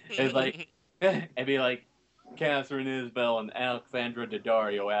 It's like, it'd be like Catherine Isabel and Alexandra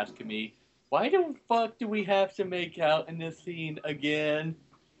Daddario asking me, why the fuck do we have to make out in this scene again?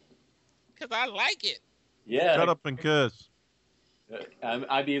 Cause I like it. Yeah. Shut up and kiss.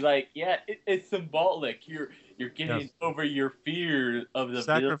 I'd be like, yeah, it's symbolic. You're getting Yes. over your fear of the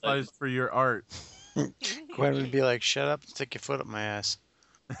Sacrifice villain. for your art. Gwen would be like, shut up and stick your foot up my ass.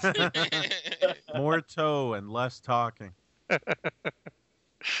 More toe and less talking.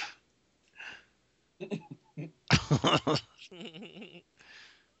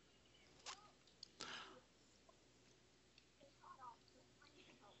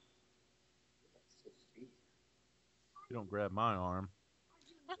 You don't grab my arm.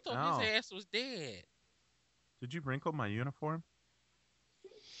 I thought Ow. his ass was dead. Did you wrinkle my uniform?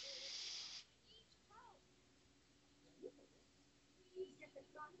 Please get the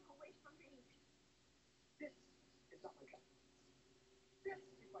gun away from me. This is not my gun. This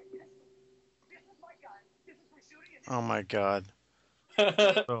is my pistol. This is my gun. This is for shooting. And Oh my God.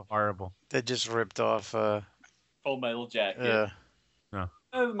 So horrible. They just ripped off. Full Metal Jacket. No.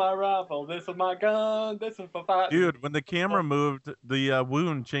 This is my rifle. This is my gun. This is for fighting. Dude, when the camera moved, the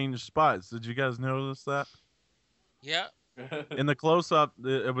wound changed spots. Did you guys notice that? Yep. In the close-up,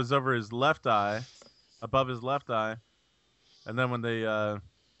 it was over his left eye, above his left eye, and then when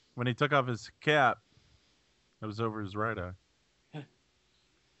he took off his cap, it was over his right eye.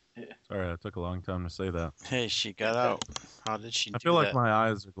 Sorry, it took a long time to say that. Hey, she got out. How did she I do feel like that? my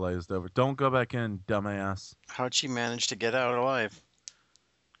eyes are glazed over. Don't go back in, dumbass. How'd she manage to get out alive?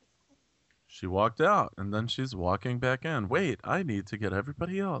 She walked out, and then she's walking back in. Wait, I need to get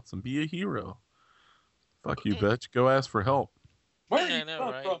everybody else and be a hero. Fuck you, bitch. Go ask for help. Where Yeah, I you know,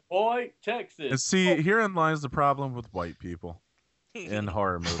 come right? from, boy? Texas. And see, herein lies the problem with white people in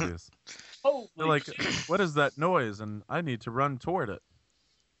horror movies. Holy They're like, shit. what is that noise? And I need to run toward it.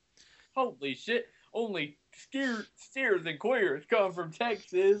 Holy shit. Only steers and queers come from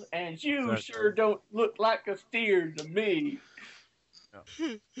Texas, and you Exactly. sure don't look like a steer to me.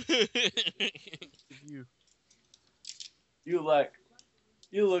 You. You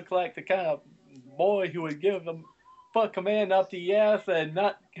look like the kind of boy who would give them fuck a man up the ass and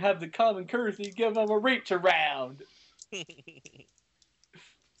not have the common courtesy, give him a reach around.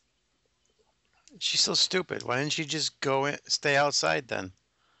 She's so stupid. Why didn't she just go in, stay outside then?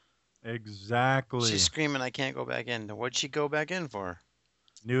 Exactly. She's screaming, "I can't go back in." What'd she go back in for?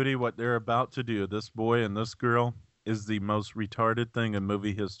 Nudie, what they're about to do, this boy and this girl, is the most retarded thing in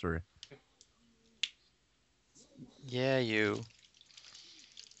movie history. Yeah, you.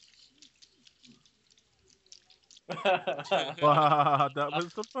 Wow, that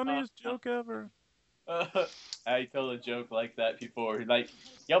was the funniest joke ever. I told a joke like that before. Like,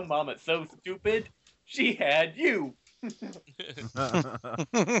 your mama's so stupid, she had you.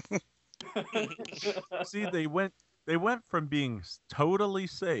 See, they went from being totally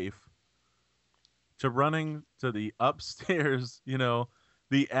safe to running to the upstairs,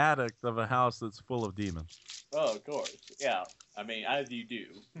 the attic of a house that's full of demons. Oh, of course. Yeah. I mean, as you do.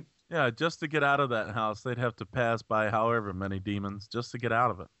 Yeah, just to get out of that house, they'd have to pass by however many demons just to get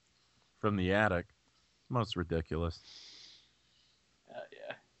out of it from the attic. Most ridiculous.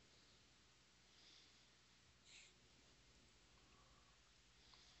 Yeah.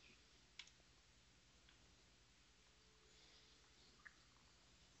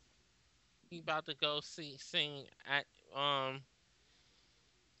 He about to go sing at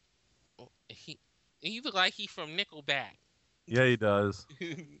he look like he from Nickelback. Yeah, he does.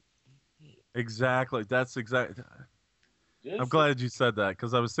 Exactly. That's exactly. I'm Just glad you said that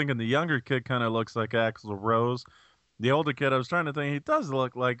because I was thinking the younger kid kind of looks like Axl Rose. The older kid, I was trying to think he does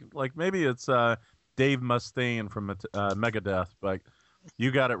look like maybe it's Dave Mustaine from Megadeth, but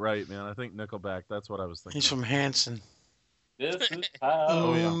you got it right, man. I think Nickelback. That's what I was thinking. He's from Hanson. This is how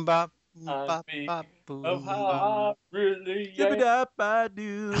Oh, yeah. Boom, bop, I bop, speak bop, boom, of how bop. I really am.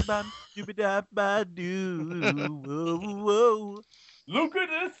 Yibbida-ba-doo, bam, yibbida-ba-doo, whoa, whoa. Look at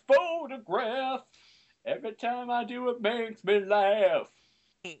this photograph. Every time I do it makes me laugh.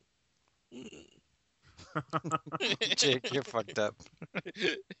 Jake, you're fucked up.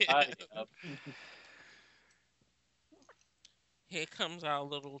 I am. Here comes our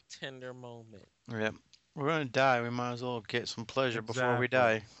little tender moment. Yep. We're gonna die. We might as well get some pleasure before we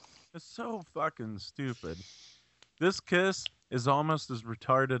Exactly. die. It's so fucking stupid. This kiss is almost as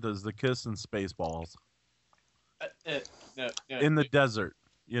retarded as the kiss in Spaceballs. No, In the desert,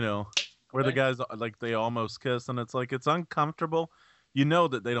 where the What? guys they almost kiss, and it's uncomfortable. You know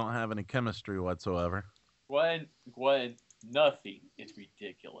that they don't have any chemistry whatsoever. Gwen, nothing is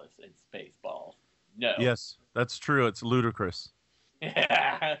ridiculous in Spaceballs. No. Yes, that's true. It's ludicrous.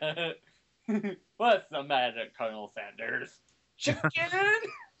 What's the matter, Colonel Sanders? Chicken?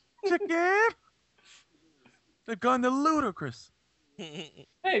 Chicken. They've gone to ludicrous.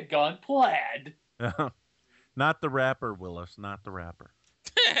 They've gone plaid. Not the rapper, Willis. Not the rapper.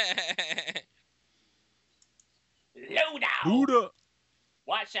 Load out. Luda.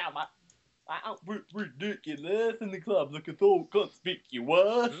 Watch out, my ridiculous in the club looking so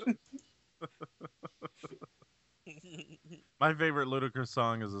conspicuous. My favorite ludicrous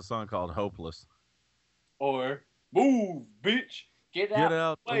song is a song called "Hopeless." Or move, bitch. Get Get out,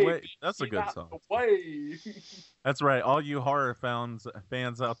 out the the way. bitch. That's a Get good out song. the way. That's right. All you horror fans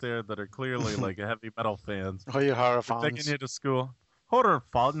out there that are clearly like heavy metal fans, Oh, you horror we're taking fans. you to school. Horror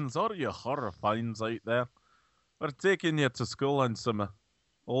fans, all you horror fans out there, we're taking you to school on some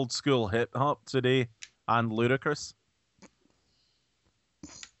old school hip hop today on Ludacris.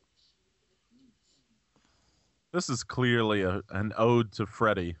 This is clearly an ode to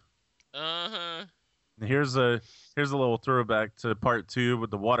Freddie. Uh-huh. And here's a little throwback to part 2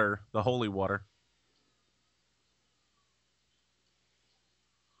 with the water, the holy water.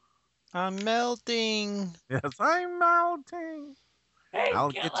 I'm melting. Yes, I'm melting. Hey, I'll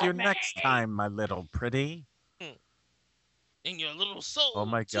get you next time, my little pretty. In your little soul. Oh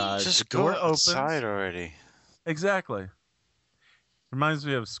my too. God. the Just door go opens. outside already. Exactly. Reminds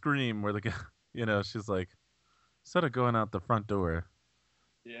me of Scream, where the guy, she's like, instead of going out the front door,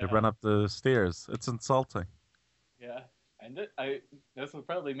 Yeah. they run up the stairs. It's insulting. Yeah. And this was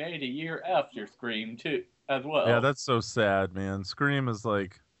probably made a year after Scream too, as well. Yeah, that's so sad, man. Scream is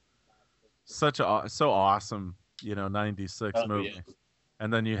like so awesome, 96 Oh, movie. yeah.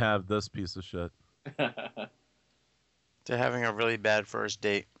 And then you have this piece of shit. They're having a really bad first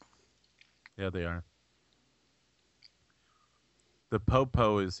date. Yeah, they are. The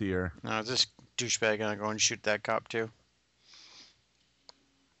Popo is here. No, is this douchebag gonna go and shoot that cop too?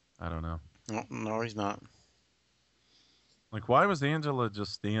 I don't know. No, he's not. Like, why was Angela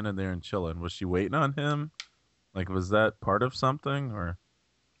just standing there and chilling? Was she waiting on him? Like, was that part of something, or?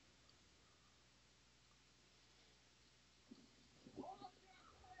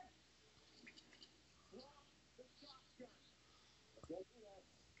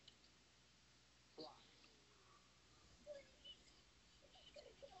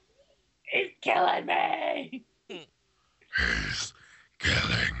 He's killing me. He's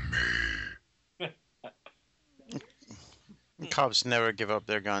killing me. Cops never give up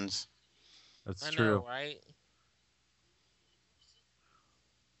their guns. That's I true. know, right?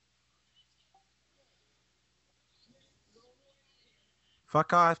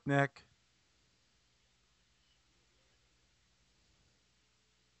 Fuck off, Nick.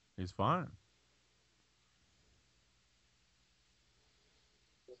 He's fine.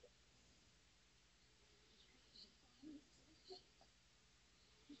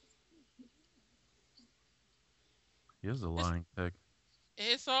 He is a lying pig.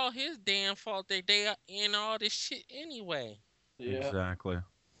 It's all his damn fault that they are in all this shit anyway. Yeah. Exactly.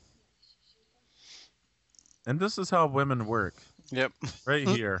 And this is how women work. Yep. Right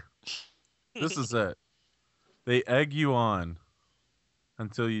here. This is it. They egg you on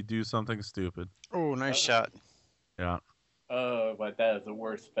until you do something stupid. Oh, nice shot. Yeah. Oh, but that is the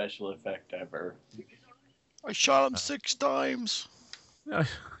worst special effect ever. I shot him 6 times. I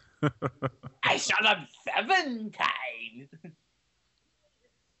shot him 7 times.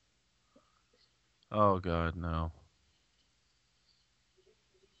 Oh God, no.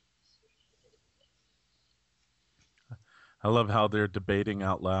 I love how they're debating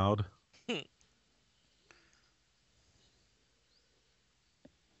out loud.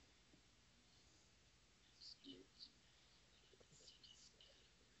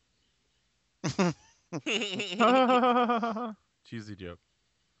 Cheesy joke.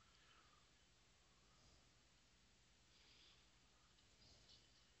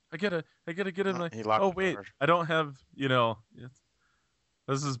 I gotta get in my. He locked Oh the wait, door. I don't have.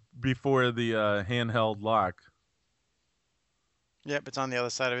 This is before the handheld lock. Yep, it's on the other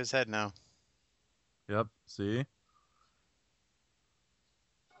side of his head now. Yep. See.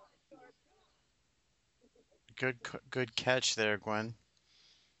 Good catch there, Gwen.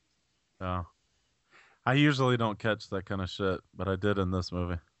 Oh. I usually don't catch that kind of shit, but I did in this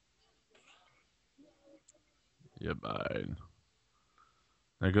movie. Yeah, mine.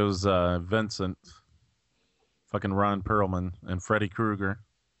 There goes Vincent, fucking Ron Perlman, and Freddy Krueger.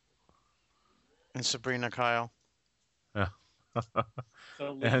 And Sabrina Kyle. Yeah.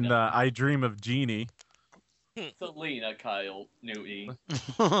 Selena, And I Dream of Jeannie. Selena Kyle Newty.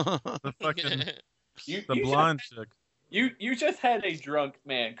 The fucking You, the you blonde chick. You just had a drunk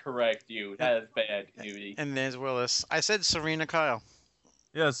man correct you. That is bad, Newty. And there's Willis. I said Serena Kyle.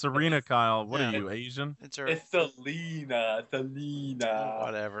 Yeah, Serena Kyle. What are Yeah. you, Asian? It's her. It's Selena. Selena.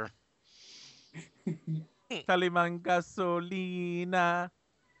 Whatever. Taliban gasolina.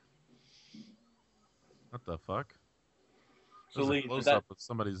 What the fuck? There's a Selena, close that, up of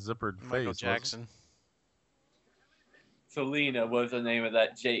somebody's zippered face. Michael wasn't it? Jackson. Selena was the name of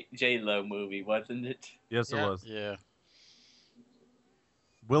that J-Lo movie, wasn't it? Yes, Yeah. it was. Yeah.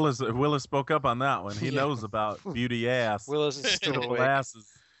 Willis spoke up on that one. He Yeah. knows about beauty ass. Willis is still Beautiful awake.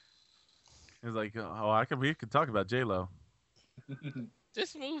 asses. He's like, oh, we could talk about J Lo.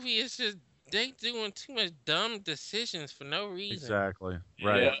 This movie is just They doing too much dumb decisions for no reason. Exactly.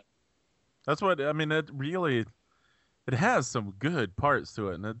 Right. Yeah. That's what I mean. It really it has some good parts to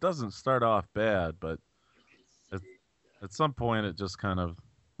it, and it doesn't start off bad, but at, at some point it just kind of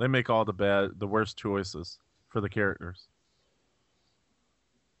they make all the worst choices for the characters.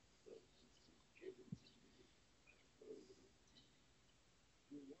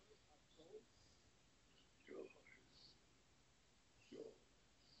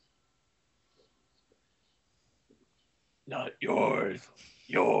 Not yours.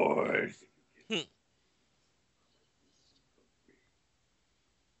 Yours.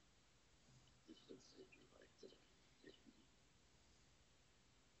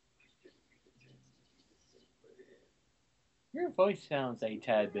 Your voice sounds a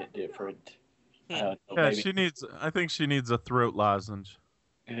tad bit different. I don't know, Yeah, maybe. she needs. I think she needs a throat lozenge.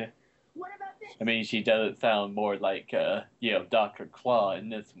 What about this? I mean, she doesn't sound more like, Dr. Claw in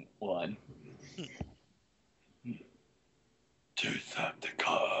this one.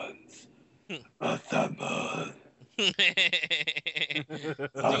 Decepticons, assemble. You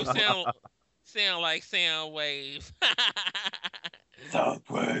sound like Soundwave.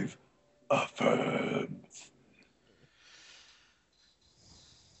 Soundwave affirms.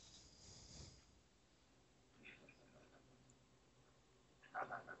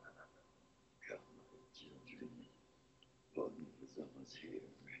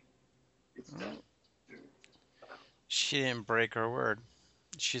 She didn't break her word.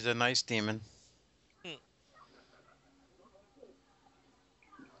 She's a nice demon.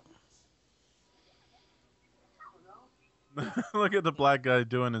 Look at the black guy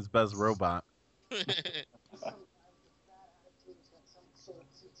doing his best robot.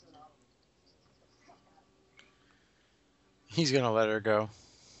 He's gonna let her go.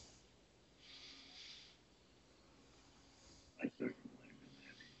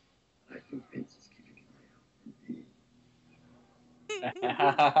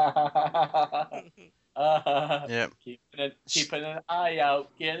 Yep. Keeping an eye out,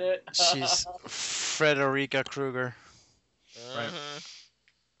 get it? She's Frederica Krueger. Uh-huh.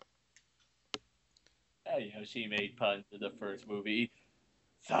 She made puns in the first movie.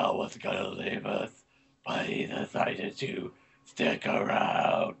 Sal was gonna leave us, but he decided to stick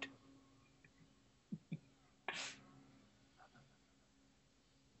around.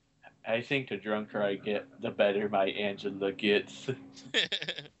 I think the drunker I get, the better my Angela gets.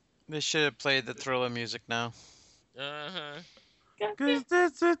 They should have played the Thriller music now. Uh-huh. Cause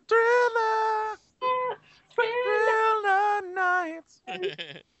it's a thriller, thriller nights.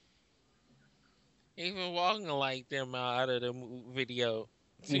 Even walking like them out of the video.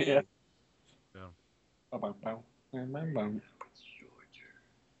 Yeah. Yeah.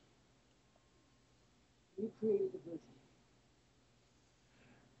 You created the version.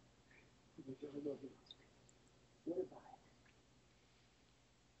 You don't know who else created. What about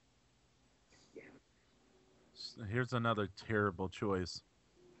Here's another terrible choice.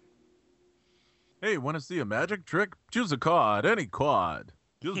 Hey, want to see a magic trick? Choose a card, any card.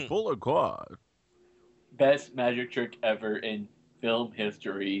 Just pull a card. Best magic trick ever in film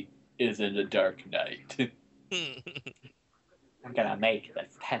history is in The Dark Knight. I'm gonna make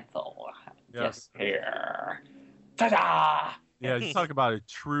this pencil Yes. disappear. Ta-da! Yeah, you talk about a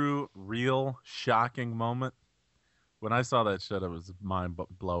true, real, shocking moment. When I saw that shit, it was mind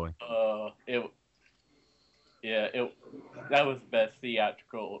blowing. That was the best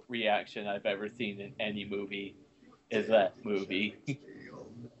theatrical reaction I've ever seen in any movie. Is that movie?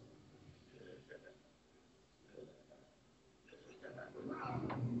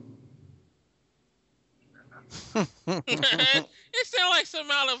 It sounds like some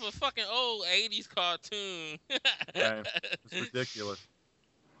out of a fucking old 80s cartoon. Right. It's ridiculous.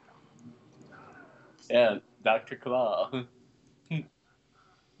 Yeah, Dr. Claw.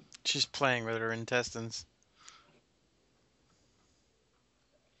 She's playing with her intestines.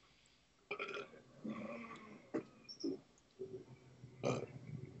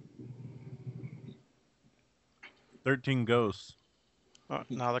 "13 Ghosts." Oh,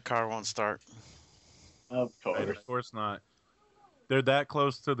 now the car won't start. Of Right, course. of course not. They're that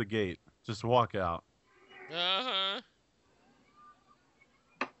close to the gate. Just walk out. Uh-huh.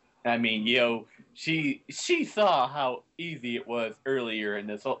 I mean, she saw how easy it was earlier in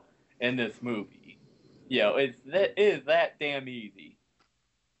this movie. It is that damn easy.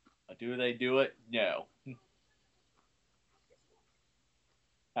 Do they do it? No.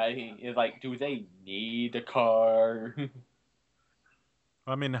 I mean, it's like, do they need a car?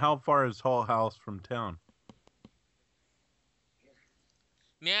 I mean, how far is Hull House from town?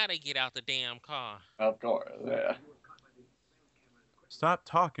 Now they get out the damn car. Of course, yeah. Stop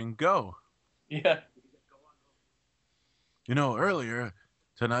talking. Go. Yeah. You know, earlier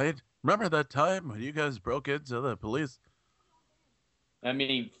tonight, remember that time when you guys broke into the police? I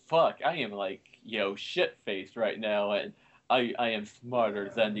mean, fuck, I am like, shit faced right now, and I am smarter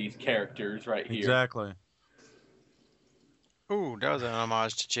than these characters right here. Exactly. Ooh, that was an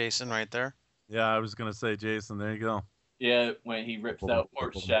homage to Jason right there. Yeah, I was gonna say, Jason. There you go. Yeah, when he rips out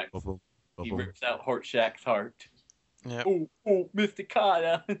Horshack's heart. Yep. Oh, Mr.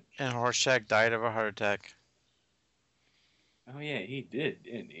 Carter. And Horshack died of a heart attack. Oh yeah, he did,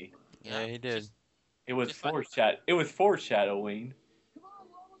 didn't he? Yeah, he did. It was Just like- foreshadowing.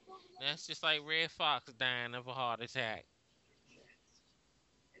 That's just like Red Fox dying of a heart attack.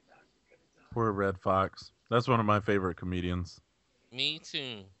 Poor Red Fox. That's one of my favorite comedians. Me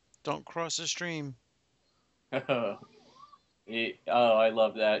too. Don't cross the stream. Oh, I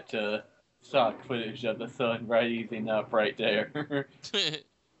love that stock footage of the sun rising up right there.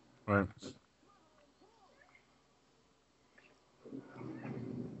 Right.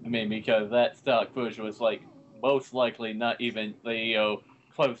 I mean, because that stock footage was like most likely not even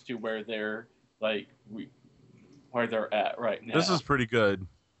close to where they're where they're at right now. This is pretty good.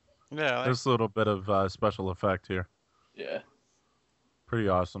 Yeah. There's a little bit of special effect here. Yeah. Pretty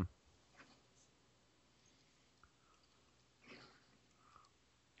awesome.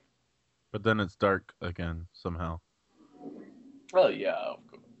 But then it's dark again somehow. Oh yeah, of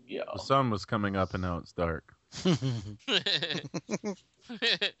course. Yeah. The sun was coming up and now it's dark.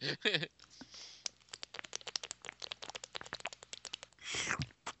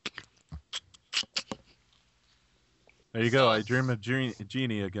 There you go. I dream of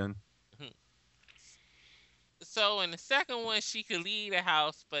Genie again. So in the second one, she could leave the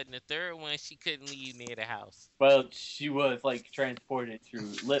house, but in the third one, she couldn't leave near the house. Well, she was like transported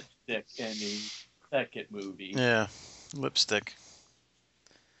through lipstick in the second movie. Yeah. Lipstick.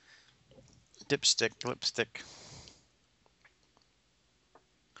 Dipstick, lipstick.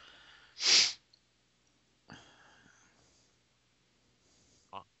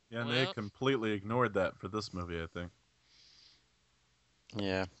 Yeah, and they Well- completely ignored that for this movie, I think.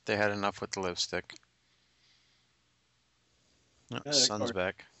 Yeah, they had enough with the lipstick. Oh, of sun's course.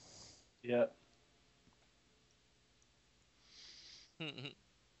 back. Yeah.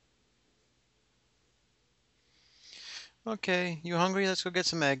 Okay, you hungry? Let's go get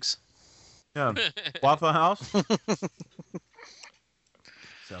some eggs. Yeah. Waffle House?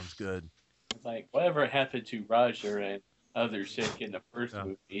 Sounds good. It's like whatever happened to Roger and other shit in the first Yeah.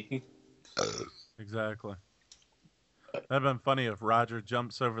 movie. Exactly. That'd been funny if Roger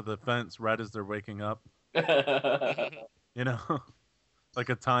jumps over the fence right as they're waking up. You know? Like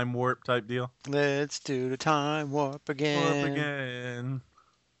a time warp type deal. Let's do the time warp again. Warp again.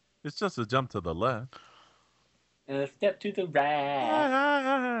 It's just a jump to the left. And a step to the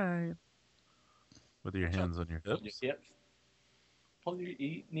right. Right. With your hands on your Hold your hips. hips. Hold your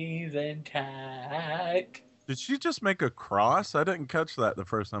knees in tight. Did she just make a cross? I didn't catch that the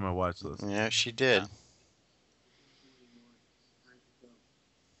first time I watched this. Yeah, she did.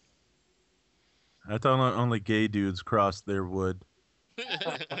 I thought only gay dudes crossed their wood.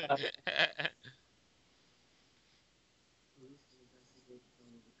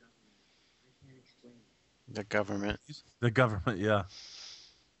 The government. The government, yeah.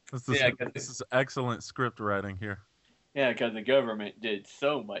 Yeah, 'cause This is excellent script writing here. Yeah, because the government did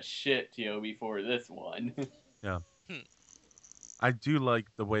so much shit, before this one. I do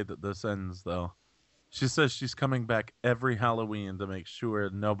like the way that this ends, though. She says she's coming back every Halloween to make sure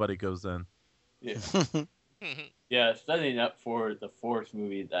nobody goes in. Yeah. Yeah, setting up for the fourth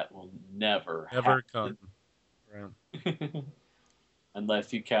movie that will never Ever happen. come. Right.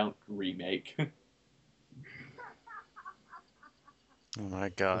 Unless you count remake. Oh my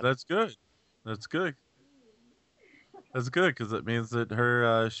But god. that's good. That's good. That's good because it means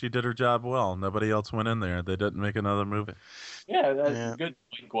that she did her job well. Nobody else went in there. They didn't make another movie. Yeah, that's Yeah. a good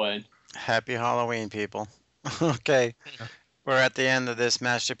point, Gwen. Happy Halloween, people. Okay, we're at the end of this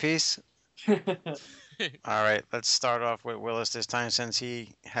masterpiece. All right, let's start off with Willis this time since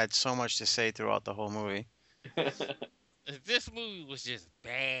he had so much to say throughout the whole movie. This movie was just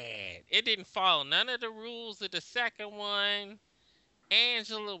bad. It didn't follow none of the rules of the second one.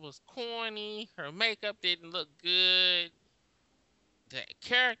 Angela was corny. Her makeup didn't look good. The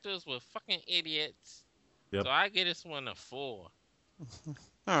characters were fucking idiots. Yep. So I give this one a 4.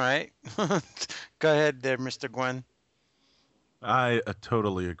 All right. Go ahead there, Mr. Gwen. I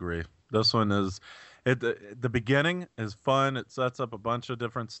totally agree. This one is the beginning is fun. It sets up a bunch of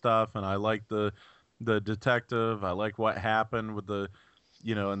different stuff, and I like the detective. I like what happened with the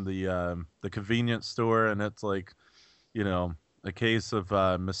in the convenience store, and it's like a case of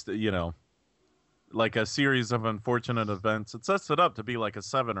like a series of unfortunate events. It sets it up to be like a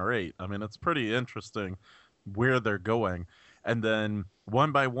 7 or 8. I mean, it's pretty interesting where they're going, and then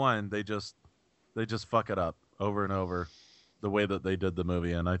one by one they just fuck it up over and over the way that they did the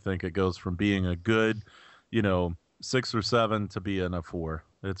movie. And I think it goes from being a good, 6 or 7 to being a 4.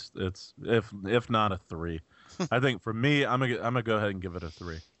 It's if not a 3. I think for me, I'm gonna go ahead and give it a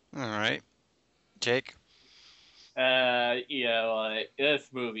 3. All right, Jake. Like this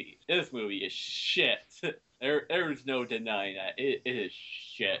movie is shit. There's no denying that it is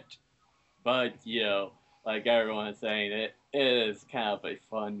shit. But like everyone's saying, it is kind of a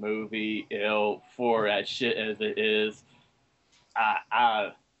fun movie. For as shit as it is,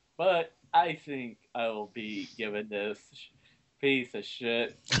 but I think I will be giving this piece of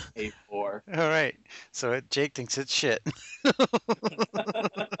shit a 4. All right. So Jake thinks it's shit.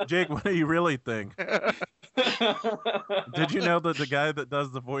 Jake, what do you really think? Did you know that the guy that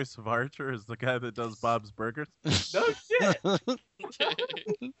does the voice of Archer is the guy that does Bob's Burgers? No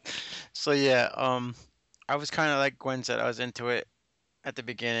shit. So yeah, I was kind of like Gwen said, I was into it at the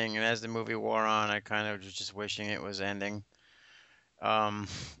beginning, and as the movie wore on, I kind of was just wishing it was ending.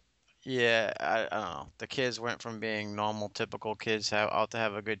 Yeah, I don't know. The kids went from being normal, typical kids out to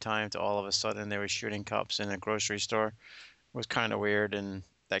have a good time to all of a sudden they were shooting cops in a grocery store. It was kind of weird, and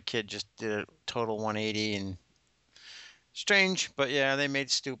that kid just did a total 180 and strange. But yeah, they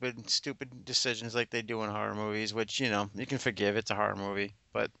made stupid decisions like they do in horror movies, which you can forgive. It's a horror movie,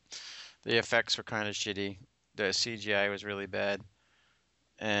 but the effects were kind of shitty. The CGI was really bad,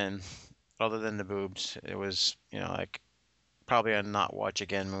 and other than the boobs, it was like probably a not watch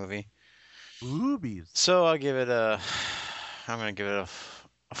again movie. Boobies. So I'm gonna give it a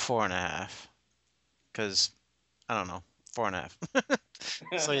 4.5, because I don't know, 4.5.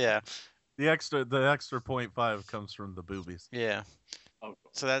 So yeah, The extra 0.5 comes from the boobies. yeah. Oh,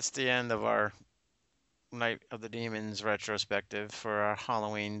 So that's the end of our Night of the Demons retrospective for our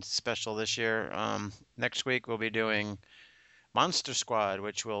Halloween special this year. Next week we'll be doing Monster Squad,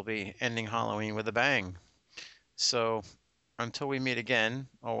 which will be ending Halloween with a bang. So until we meet again,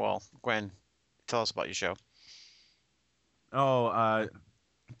 oh well, Gwen, tell us about your show. Oh,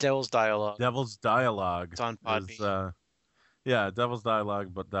 Devil's Dialogue. Devil's Dialogue. It's on is, Podbean. yeah, Devil's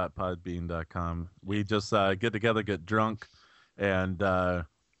Dialogue, but .podbean.com. We just get together, get drunk, and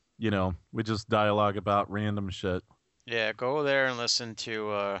we just dialogue about random shit. Yeah, go there and listen to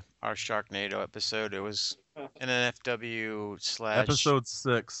our Sharknado episode. It was an NFW / Episode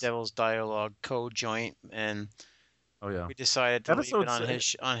 6. Devil's Dialogue co-joint, and Oh yeah. we decided to leave Episode it on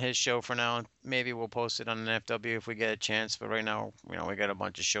six. his show for now. Maybe we'll post it on an NFW if we get a chance. But right now, we got a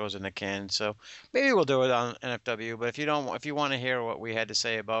bunch of shows in the can, so maybe we'll do it on NFW. But if you want to hear what we had to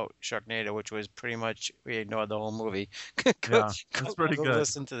say about Sharknado, which was pretty much we ignored the whole movie, Yeah, that's pretty go good.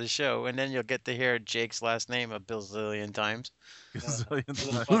 listen to the show, and then you'll get to hear Jake's last name a bazillion times. Gazillion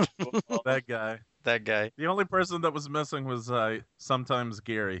times. That guy. That guy, The only person that was missing was sometimes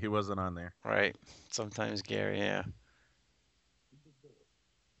Gary. He wasn't on there. right? Sometimes Gary, yeah.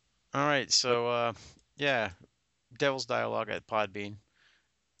 All right, so yeah, Devil's Dialogue at Podbean,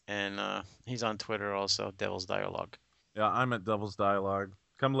 and he's on Twitter also, Devil's Dialogue. Yeah, I'm at Devil's Dialogue.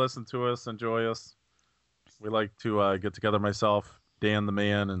 Come listen to us, enjoy us. We like to get together, myself, Dan the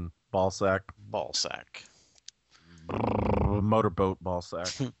Man, and Ballsack. Ballsack. Motorboat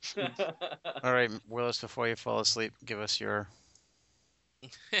Ballsack. All right, Willis, before you fall asleep, give us your.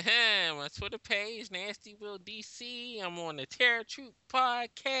 My Twitter page, Nasty Will DC. I'm on the Terror Troop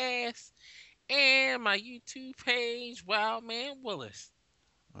podcast. And my YouTube page, Wildman Willis.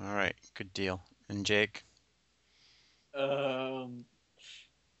 All right, good deal. And Jake?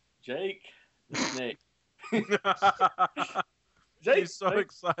 Jake the Snake. Jake, He's so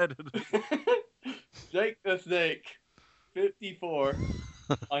excited. Jake the Snake, 54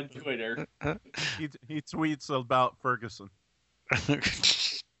 on Twitter. He tweets about Ferguson.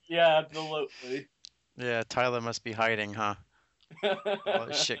 Yeah, absolutely. Yeah, Tyler must be hiding, huh? All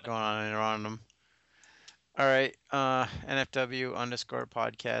this shit going on around him. All right,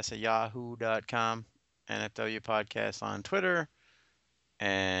 NFW_podcast at yahoo.com, NFW podcast on Twitter,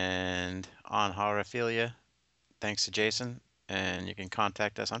 and on Horrophilia. Thanks to Jason, and you can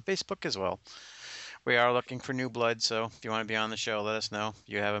contact us on Facebook as well. We are looking for new blood, so if you want to be on the show, let us know.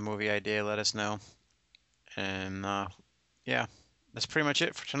 If you have a movie idea, let us know. And yeah, that's pretty much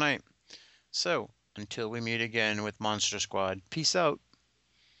it for tonight. So, until we meet again with Monster Squad, peace out.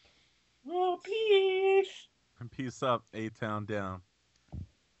 Oh, peace. And peace up, A-Town down.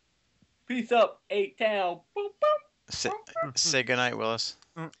 Peace up, 8-Town. Boop, boop. Say goodnight, Willis.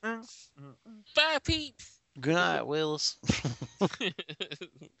 Bye, peeps. Good night, Willis.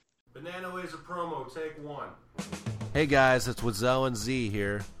 Banana Laser promo, take one. Hey guys, it's Wazell and Z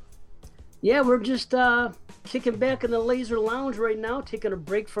here. Yeah, we're just kicking back in the Laser Lounge right now, taking a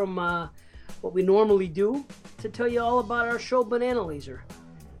break from what we normally do to tell you all about our show, Banana Laser.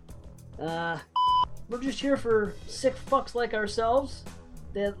 We're just here for sick fucks like ourselves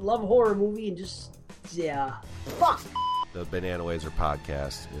that love horror movie and just, yeah, fuck! The Banana Laser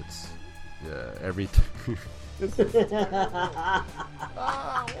podcast. It's everything.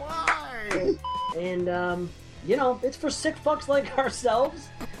 Why? And, you know, it's for sick fucks like ourselves.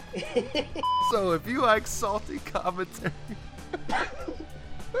 So if you like salty commentary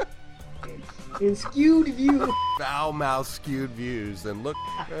and skewed views, foul mouth skewed views, then look,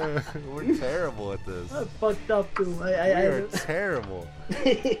 we're terrible at this. I fucked up too. We're terrible.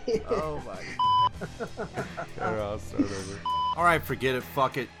 Oh my God. I'll start over. All right, forget it,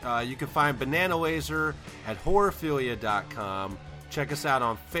 fuck it. You can find Banana Laser at horrorphilia.com. Check us out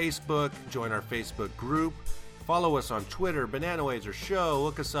on Facebook. Join our Facebook group. Follow us on Twitter, Banana Laser Show.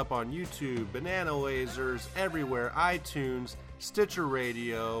 Look us up on YouTube, Banana Lasers, everywhere, iTunes, Stitcher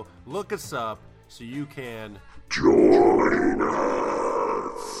Radio. Look us up so you can join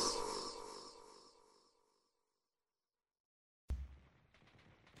us.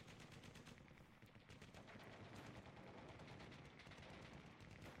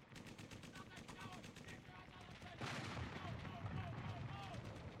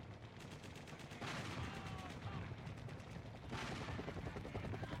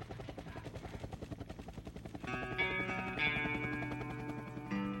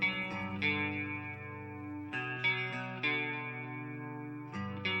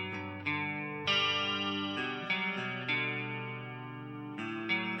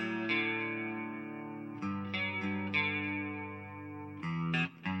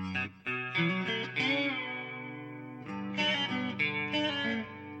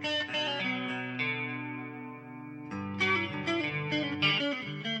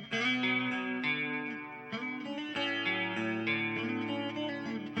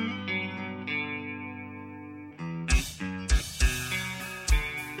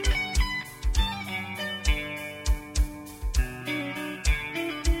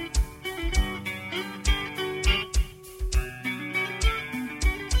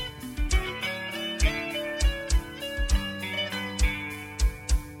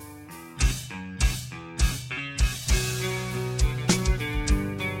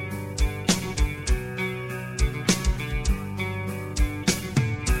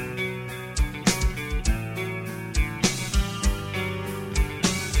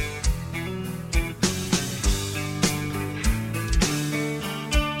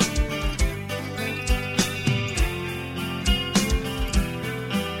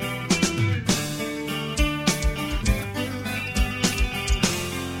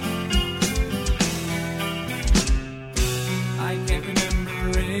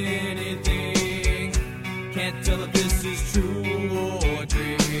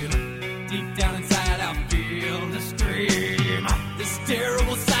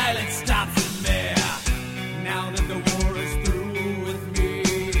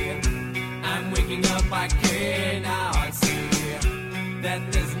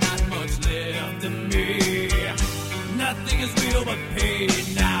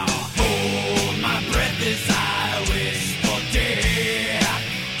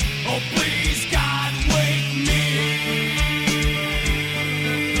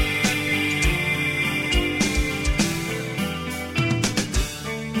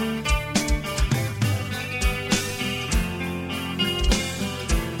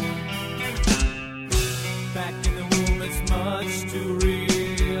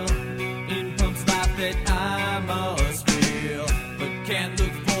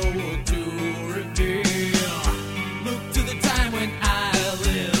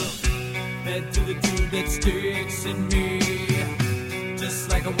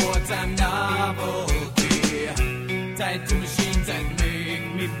 Tied to machines that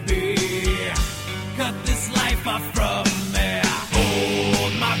make me be. Cut this life off.